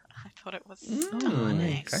dress. I thought it was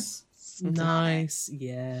stunning. Nice,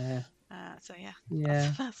 yeah. So yeah,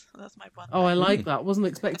 that's my one. Oh, I like that. Wasn't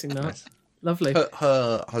expecting that. Nice. Lovely.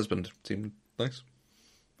 Her husband seemed nice.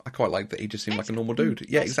 I quite like that he just seemed like a normal dude.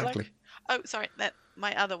 Yeah, exactly. Oh, sorry.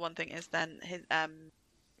 My other one thing is then his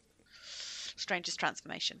strangest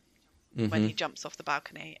transformation, when he jumps off the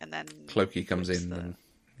balcony and then Clokey comes in and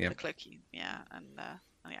the Clokey, and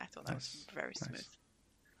I thought that was very smooth. Nice.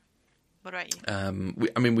 What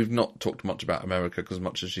about you? We've not talked much about America because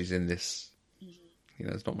much as she's in this,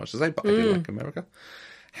 there's not much to say. But I do like America.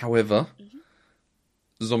 However,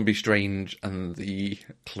 Zombie Strange and the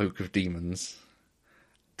Cloak of Demons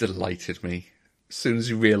delighted me as soon as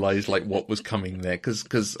you realised what was coming there, because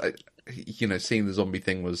seeing the zombie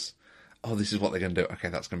thing was, this is what they're going to do. Okay,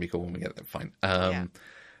 that's going to be cool when we get there. Fine.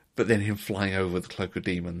 But then him flying over the Cloak of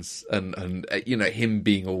Demons and him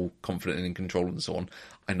being all confident and in control and so on.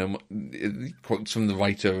 I know quotes from the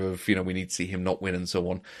writer of we need to see him not win and so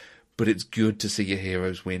on, but it's good to see your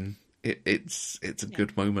heroes win. It's a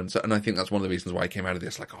good moment, and I think that's one of the reasons why I came out of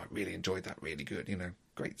this I really enjoyed that. Really good,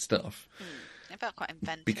 great stuff. It felt quite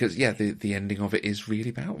inventive. Because the ending of it is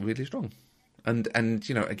really strong, and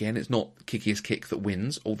again, it's not kickiest kick that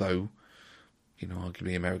wins, although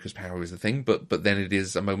arguably America's power is the thing, but then it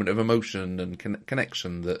is a moment of emotion and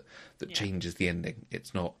connection that changes the ending.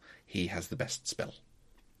 It's not he has the best spell.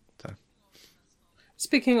 So,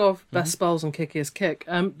 speaking of best spells and kickiest kick,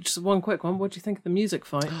 just one quick one. What do you think of the music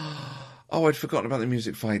fight? Oh, I'd forgotten about the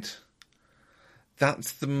music fight.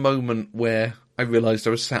 That's the moment where I realised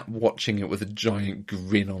I was sat watching it with a giant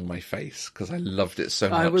grin on my face because I loved it so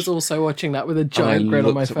much. I was also watching that with a giant grin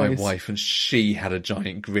on my face. I looked at my wife and she had a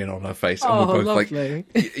giant grin on her face. And we're both lovely.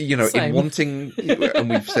 In wanting, and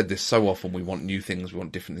we've said this so often, we want new things, we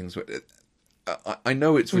want different things. I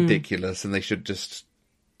know it's ridiculous and they should just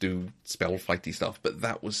do spell fighty stuff, but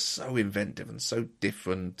that was so inventive and so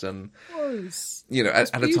different, and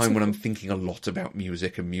at a time when I'm thinking a lot about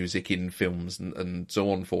music and music in films and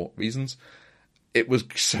so on for reasons, it was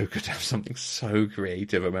so good to have something so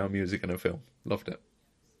creative about music in a film. Loved it.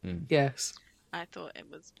 Yes. I thought it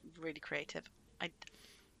was really creative.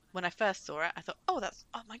 When I first saw it, I thought, oh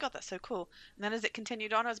my god, that's so cool. And then as it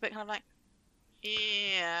continued on, I was a bit kind of like,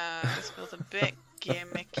 yeah, this feels a bit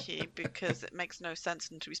gimmicky because it makes no sense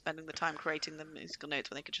to be spending the time creating the musical notes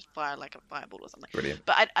when they could just fire like a fireball or something. Brilliant.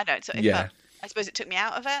 But I don't. So Yeah. I suppose it took me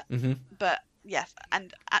out of it. Mm-hmm. But yes,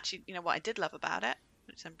 and actually, you know what I did love about it,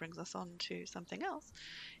 which then brings us on to something else,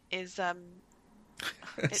 is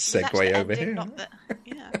it was Segue actually over ending, here. not the,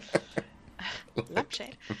 yeah,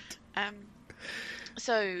 lampshade.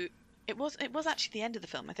 So it was actually the end of the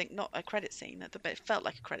film. I think not a credit scene, but it felt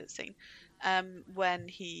like a credit scene. When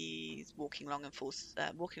he's walking along and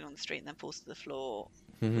walking on the street and then falls to the floor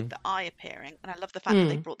with the eye appearing. And I love the fact that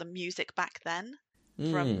they brought the music back then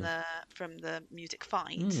from the music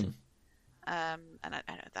fight. And I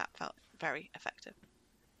know that felt very effective.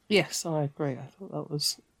 Yes, I agree. I thought that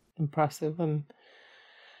was impressive. And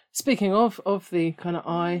speaking of the kind of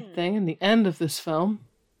eye thing and the end of this film,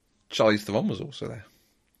 Charlize Theron was also there.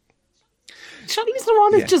 Charlize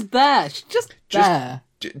Theron is just there. She's just there.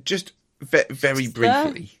 Just very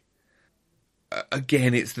briefly.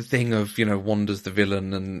 Again, it's the thing of, Wanda's the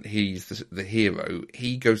villain and he's the hero.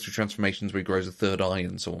 He goes through transformations where he grows a third eye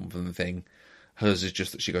and so on from the thing. Hers is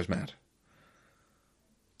just that she goes mad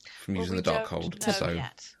from using the Darkhold.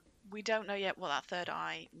 We don't know yet what that third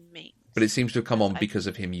eye means. But it seems to have come on because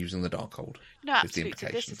of him using the Darkhold. No, absolutely.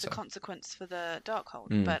 This is the consequence for the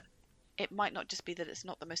Darkhold. But it might not just be that it's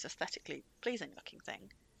not the most aesthetically pleasing looking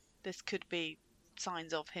thing. This could be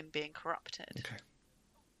signs of him being corrupted.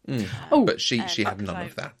 Okay. But she had none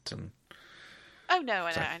of that. And... Oh no,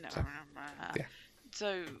 I know. Yeah.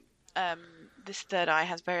 So this third eye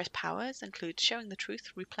has various powers, include showing the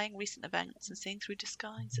truth, replaying recent events, and seeing through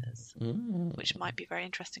disguises, which might be very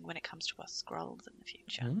interesting when it comes to us Skrulls in the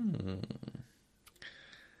future.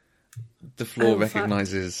 The floor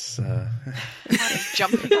recognises...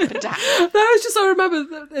 jumping up and down. No, it's just I remember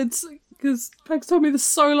that it's because Pegs told me this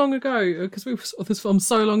so long ago, because we saw this film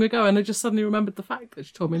so long ago, and I just suddenly remembered the fact that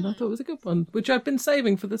she told me, and I thought it was a good one, which I've been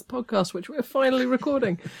saving for this podcast, which we're finally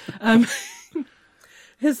recording.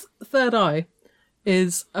 His third eye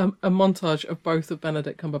is a montage of both of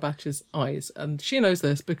Benedict Cumberbatch's eyes. And she knows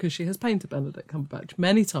this because she has painted Benedict Cumberbatch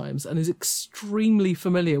many times and is extremely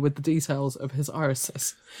familiar with the details of his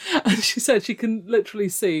irises. And she said she can literally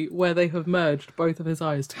see where they have merged both of his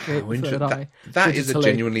eyes to create the third eye. That is a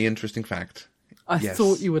genuinely interesting fact. I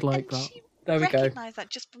thought you would like that. There we go. Recognised that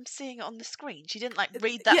just from seeing it on the screen. She didn't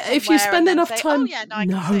read that. Yeah, if you spend enough time. Oh yeah, no, I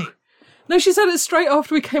can see. No, she said it straight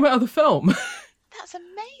after we came out of the film. That's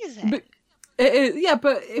amazing. But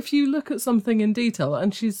but if you look at something in detail,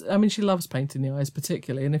 and she loves painting the eyes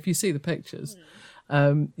particularly, and if you see the pictures,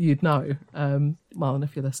 you'd know. Marlon,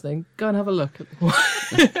 if you're listening, go and have a look at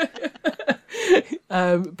the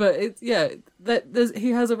but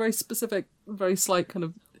he has a very specific, very slight kind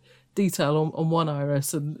of detail on one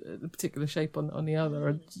iris and a particular shape on the other,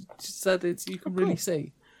 and she said you can really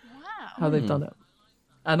see how they've done it.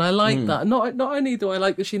 And I like that. Not only do I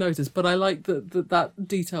like that she noticed, but I like that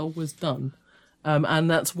detail was done.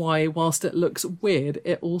 And that's why, whilst it looks weird,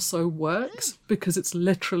 it also works because it's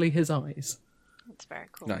literally his eyes. That's very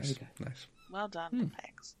cool. Nice. Well done,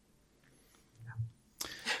 Pegs.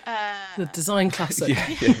 The design classic.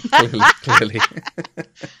 Yeah, clearly.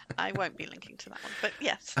 I won't be linking to that one, but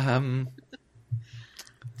yes.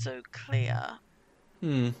 So Clea.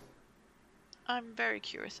 I'm very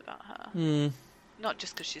curious about her. Not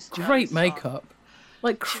just because she's great makeup,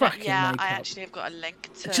 like cracking makeup. I actually have got a link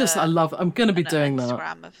to. I'm going to be doing that.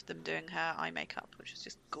 Instagram of them doing her eye makeup, which is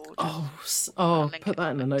just gorgeous. Put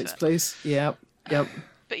that in the notes, please. Yep.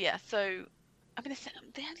 But yeah, so I mean,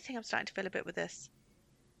 the only thing I'm starting to feel a bit with this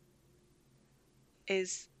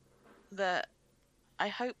is that I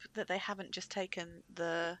hope that they haven't just taken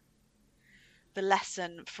the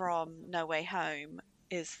lesson from No Way Home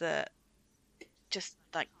is that just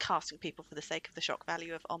like casting people for the sake of the shock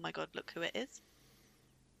value of, oh my god, look who it is,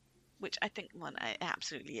 which I think it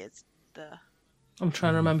absolutely is. I'm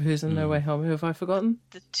trying to remember who's in No Way Home. Who have I forgotten?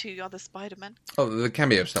 The two other Spider-Men. Oh, the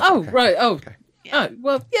cameo stuff. Oh, okay. right. Oh, okay. Yeah. Oh,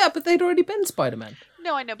 well, yeah, but they'd already been Spider-Man.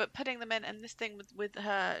 No, I know, but putting them in, and this thing with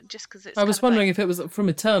her, just because it's. I was wondering if it was from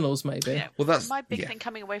Eternals, maybe. Yeah, well, that's my big thing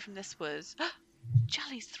coming away from this was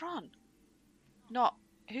Charlize Theron, not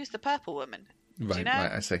who's the purple woman. Right, do you know?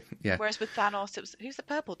 right, I see. Yeah. Whereas with Thanos, it was who's the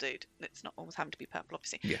purple dude. It's not always having to be purple,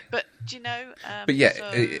 obviously. Yeah. But do you know? But yeah,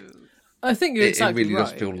 I think you're exactly right. It really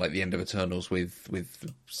does right. feel like the end of Eternals with the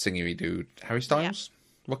singery dude Harry Styles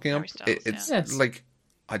rocking up. Harry Styles, It's like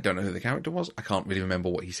I don't know who the character was. I can't really remember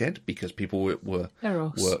what he said because people were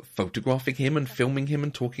Eros. photographing him and filming him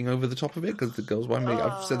and talking over the top of it because the girls were.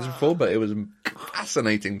 I've said this before, but it was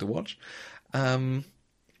fascinating to watch. But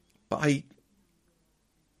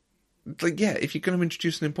if you're going to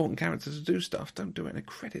introduce an important character to do stuff, don't do it in a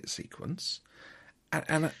credit sequence.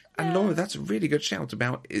 And Laura, that's a really good shout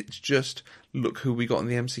about it's just look who we got in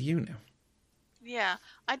the MCU now. Yeah,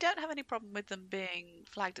 I don't have any problem with them being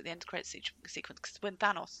flagged at the end of the credit sequence because when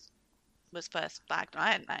Thanos was first flagged,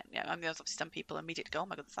 I mean, there's obviously some people immediately go, "Oh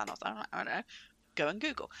my god, Thanos!" I don't know, go and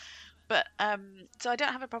Google. But so I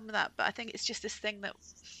don't have a problem with that. But I think it's just this thing that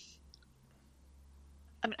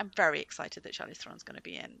I'm very excited that Charlize Theron's going to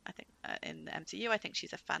be in. I think in the MCU, I think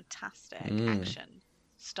she's a fantastic action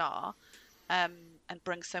star, and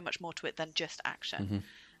brings so much more to it than just action.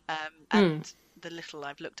 And the little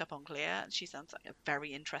I've looked up on Clea, she sounds like a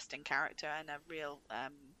very interesting character and a real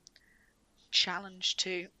challenge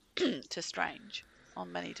to to Strange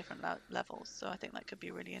on many different levels. So I think that could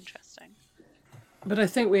be really interesting. But I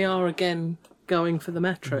think we are again going for the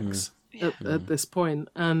metrics at this point,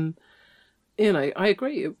 and I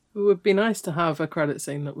agree. It would be nice to have a credit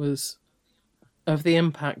scene that was of the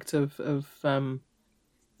impact of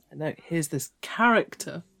here's this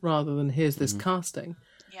character rather than here's this casting.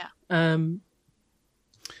 Yeah.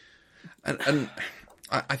 And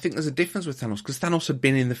I think there's a difference with Thanos because Thanos had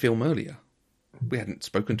been in the film earlier. We hadn't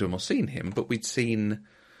spoken to him or seen him, but we'd seen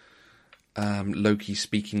Loki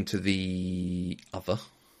speaking to the other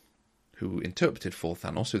who interpreted for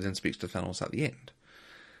Thanos, who then speaks to Thanos at the end.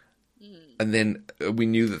 And then we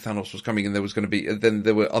knew that Thanos was coming, and there was going to be. Then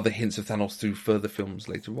there were other hints of Thanos through further films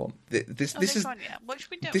later on. This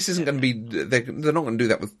isn't going to be. They're not going to do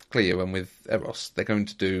that with Cleo and with Eros. They're going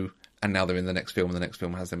to do, and now they're in the next film, and the next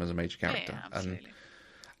film has them as a major character. Yeah, absolutely.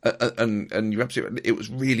 And you're absolutely. It was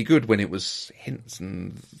really good when it was hints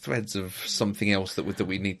and threads of something else that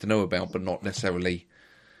we need to know about, but not necessarily.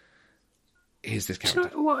 Here's this character. Do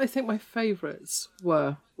you know what I think my favourites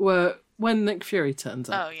were when Nick Fury turns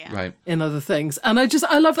up. Oh, yeah. Right. In other things. And I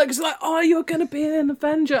love that because it's like, oh, you're going to be an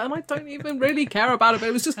Avenger. And I don't even really care about it, but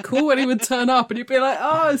it was just cool when he would turn up and you'd be like,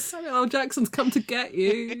 oh, Samuel L. Jackson's come to get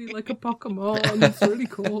you, like a Pokemon. It's really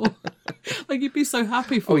cool. Like, you'd be so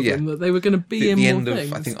happy for them that they were going to be in the more end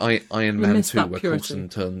things. Of, I think, Iron Man 2, where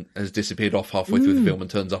Coulson has disappeared off halfway through the film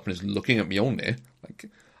and turns up and is looking at Mjolnir. Like,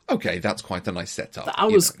 okay, that's quite a nice setup.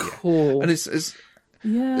 That was cool.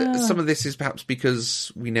 Yeah. And it's some of this is perhaps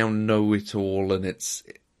because we now know it all and it's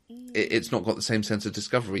not got the same sense of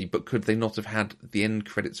discovery, but could they not have had the end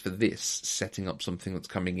credits for this setting up something that's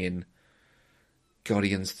coming in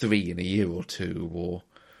Guardians 3 in a year or two? Or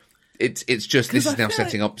it's just this is now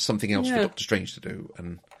setting up something else for Doctor Strange to do.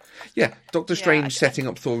 And Doctor Strange setting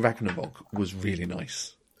up Thor Ragnarok was really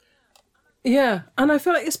nice. Yeah, and I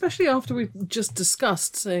feel like, especially after we've just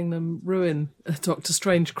discussed seeing them ruin a Doctor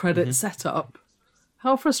Strange credit setup,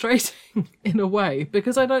 how frustrating in a way,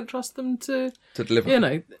 because I don't trust them to deliver.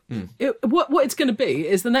 What it's going to be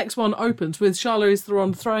is the next one opens with Charlize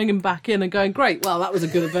Theron throwing him back in and going, great, well, that was a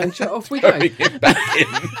good adventure, off we go.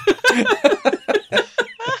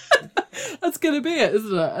 That's going to be it,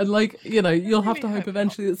 isn't it? And you'll have to hope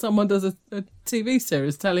eventually that someone does a TV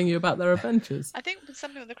series telling you about their adventures. I think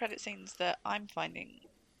something with the credit scenes that I'm finding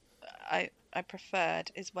I preferred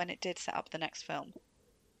is when it did set up the next film.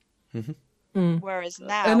 Whereas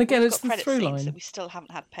now, and again, we've it's got credit the through scenes line that we still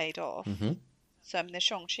haven't had paid off. So I mean, the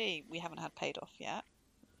Shang-Chi we haven't had paid off yet.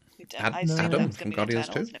 I assumed that was going to be Guardians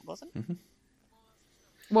Eternals, 2? and it wasn't.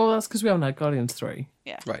 Well, that's because we haven't had Guardians 3.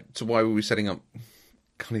 Yeah. Right. So why were we setting up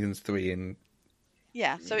Guardians 3 in...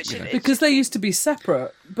 Yeah, so it should... Because they used to be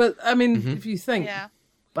separate. But, I mean, if you think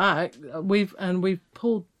back, we've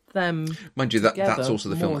pulled them Mind you, that's also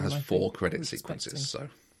the film more that has than I 4 think credit we're sequences, expecting.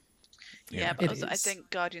 so... Yeah, but It also, I is. think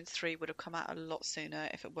Guardians 3 would have come out a lot sooner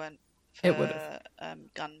if it weren't It for would've.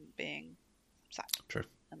 Gunn being sacked. True.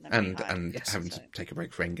 And And rehired. having to take a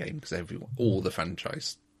break for Endgame, because all the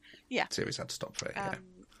franchise Yeah. series had to stop for it,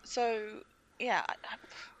 So, yeah.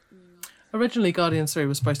 Originally, Guardians 3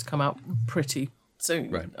 was supposed to come out pretty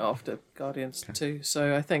soon Right. after Guardians 2.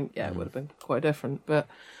 So I think, it would have been quite different. But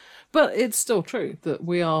it's still true that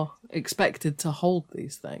we are expected to hold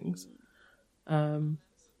these things.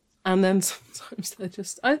 And then sometimes they're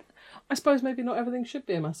just... I suppose maybe not everything should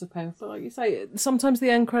be a massive payoff, but like you say, sometimes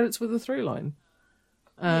the end credits were the through line.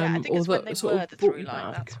 I think it's when they were the through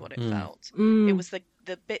line, back. that's what it felt. It was the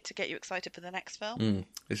bit to get you excited for the next film.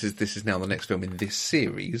 This is now the next film in this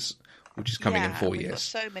series, which is coming in 4 We've got years.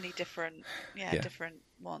 so many different different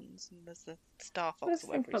ones. And there's the Star Fox Let's or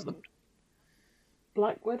whatever think it's about called.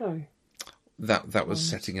 Black Widow. That was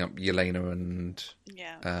setting up Yelena and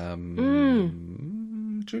Yeah.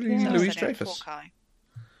 Julie Yeah. Louis Setting up Dreyfus. Hawkeye.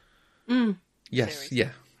 Yes, series.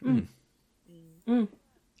 yeah.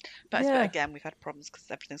 But Yeah. again, we've had problems because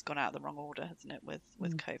everything's gone out of the wrong order, hasn't it, with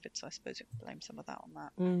COVID? So I suppose you can blame some of that on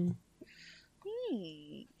that.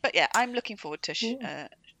 But yeah, I'm looking forward to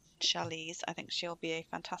Charlize. I think she'll be a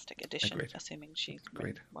fantastic addition, Agreed. assuming she's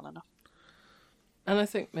Agreed. well enough. And I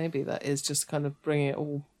think maybe that is just kind of bringing it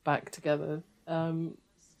all back together. The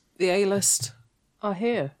A-list are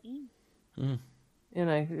here. You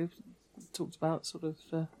know, we've talked about sort of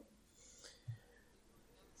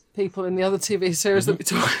people in the other TV series that we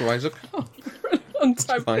talked Oscar Isaac about for a long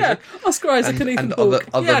time. Oscar Yeah, Isaac. Oscar Isaac and Ethan and Hawke.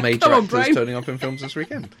 other Yeah, major come on, actors brain. turning up in films this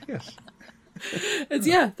weekend. Yes.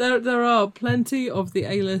 There are plenty of the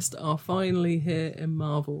A-list are finally here in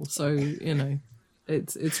Marvel. So, you know,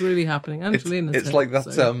 it's really happening. Angelina's It's here, like that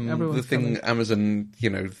so the everyone's thing coming. Amazon,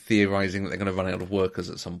 theorising that they're going to run out of workers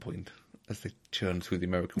at some point as they churn through the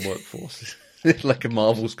American workforce. Like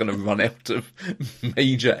Marvel's going to run out of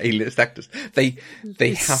major A-list actors. They have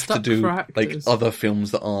to stuck do for like actors. other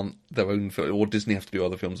films that aren't their own film, or Disney have to do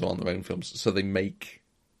other films that aren't their own films. So they make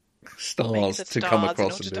stars Makes to it come stars in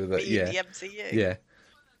across order and to do that. be Yeah, the MCU. yeah.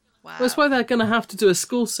 Wow. Well, that's why they're going to have to do a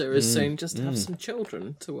school series soon, just to have some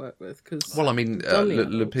children to work with. Cause Well, I mean, Only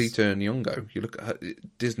adults. Lupita Nyong'o. You look at her.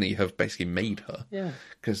 Disney have basically made her. Yeah.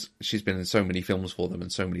 Because she's been in so many films for them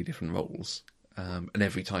and so many different roles, and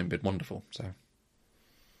every time been wonderful. So.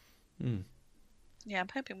 Yeah, I'm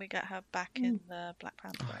hoping we get her back in the Black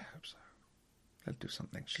Panther. I hope so. They'll do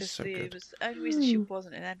something. She's Because so the good. only reason she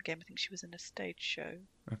wasn't in Endgame, I think she was in a stage show.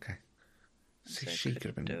 Okay. See, So she couldn't could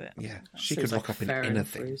have been. do it or Yeah, something. she Seems could rock like up in fair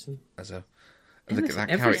enough anything reason. as a. Anything, That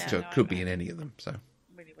everything. character Yeah, no, could I be know. in any of them. So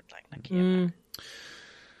Really would like Nakia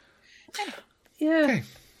back. Yeah. okay.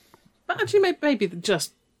 But actually, maybe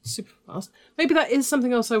just super fast. Maybe that is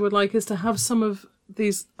something else I would like, is to have some of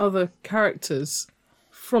these other characters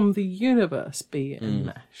from the universe be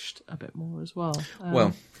enmeshed a bit more as well.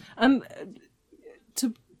 Well, And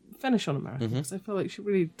to finish on America, because I feel like she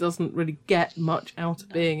really doesn't really get much out of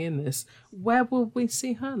being in this. Where will we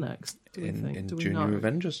see her next? Do we think? in Do we Junior know?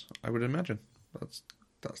 Avengers, I would imagine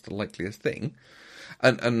that's the likeliest thing.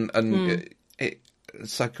 And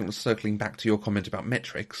circling back to your comment about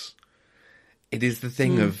metrics, it is the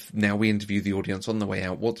thing of now we interview the audience on the way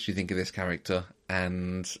out. What did you think of this character?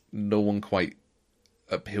 And no one quite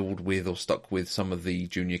appealed with or stuck with some of the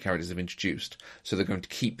junior characters they've introduced, so they're going to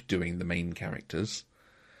keep doing the main characters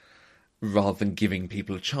rather than giving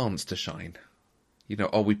people a chance to shine.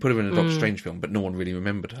 We put her in a Doctor Strange film, but no one really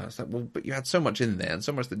remembered her. It's like, well, but you had so much in there and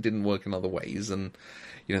so much that didn't work in other ways, and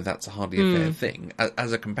that's hardly a fair thing.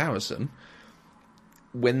 As a comparison,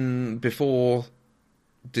 before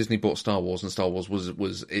Disney bought Star Wars, and Star Wars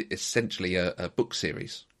was essentially a book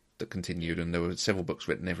series that continued, and there were several books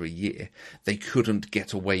written every year, they couldn't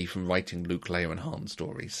get away from writing Luke, Leia and Han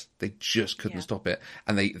stories. They just couldn't stop it.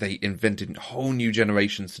 And they invented whole new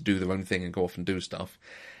generations to do their own thing and go off and do stuff.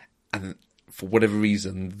 And for whatever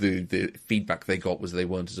reason, the feedback they got was they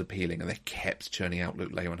weren't as appealing, and they kept churning out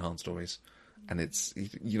Luke, Leia and Han stories. And it's,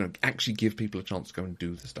 actually give people a chance to go and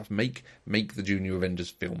do the stuff. Make the Junior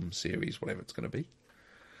Avengers film series, whatever it's going to be.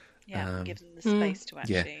 Yeah, give them the space to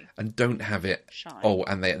actually. Yeah, and don't have it. shine. Oh,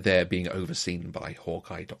 and they're being overseen by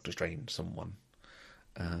Hawkeye, Doctor Strange, someone,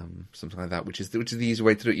 something like that. Which is the easy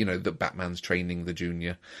way to do it. That Batman's training the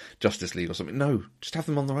Junior Justice League or something. No, just have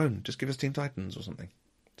them on their own. Just give us Teen Titans or something.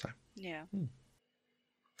 So Yeah.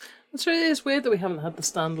 It's weird that we haven't had the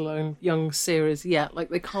standalone young series yet. Like,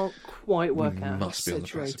 they can't quite work out how must to be on the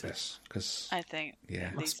situate it. precipice because I think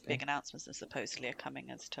Yeah. these Must be. big announcements that supposedly are coming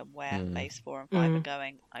as to where Phase 4 and 5 are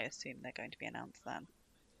going. I assume they're going to be announced then.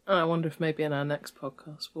 And I wonder if maybe in our next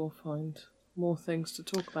podcast we'll find more things to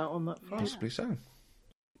talk about on that front. possibly so.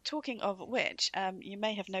 Talking of which, you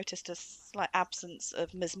may have noticed a slight absence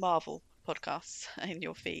of Ms. Marvel podcasts in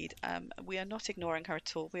your feed. We are not ignoring her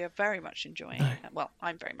at all. We are very much enjoying. Well,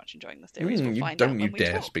 I'm very much enjoying the series. We'll You find don't out you when we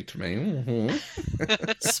dare talk. speak to me.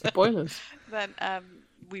 Mhm. Spoilers. Then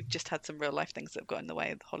we've just had some real life things that have got in the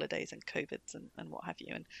way of the holidays and COVIDs and what have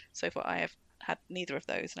you. And so far, I have had neither of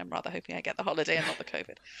those, and I'm rather hoping I get the holiday and not the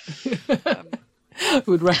COVID. I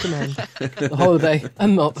would recommend the holiday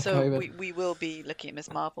and not the So COVID. we will be looking at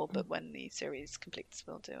Ms. Marvel, but when the series completes,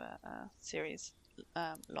 we'll do a series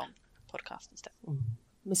long podcast instead.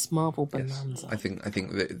 Miss Marvel Yes. Bonanza. I think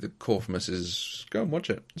the core from us is go and watch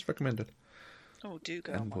it. It's recommended. Oh, do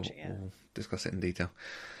go and watch it, yeah. We'll discuss it in detail.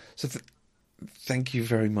 So thank you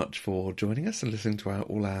very much for joining us and listening to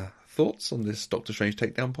all our thoughts on this Doctor Strange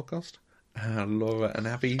Takedown podcast. Laura and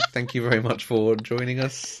Abby, thank you very much for joining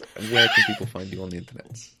us. Where can people find you on the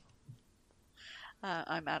internet?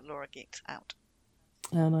 I'm at Laura Geeks Out.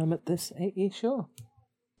 And I'm at this AE Shaw.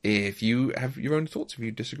 If you have your own thoughts, if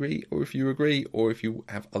you disagree, or if you agree, or if you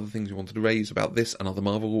have other things you wanted to raise about this and other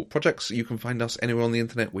Marvel projects, you can find us anywhere on the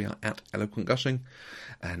internet. We are at Eloquent Gushing.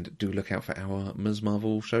 And do look out for our Ms.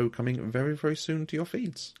 Marvel show coming very, very soon to your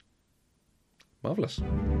feeds. Marvellous.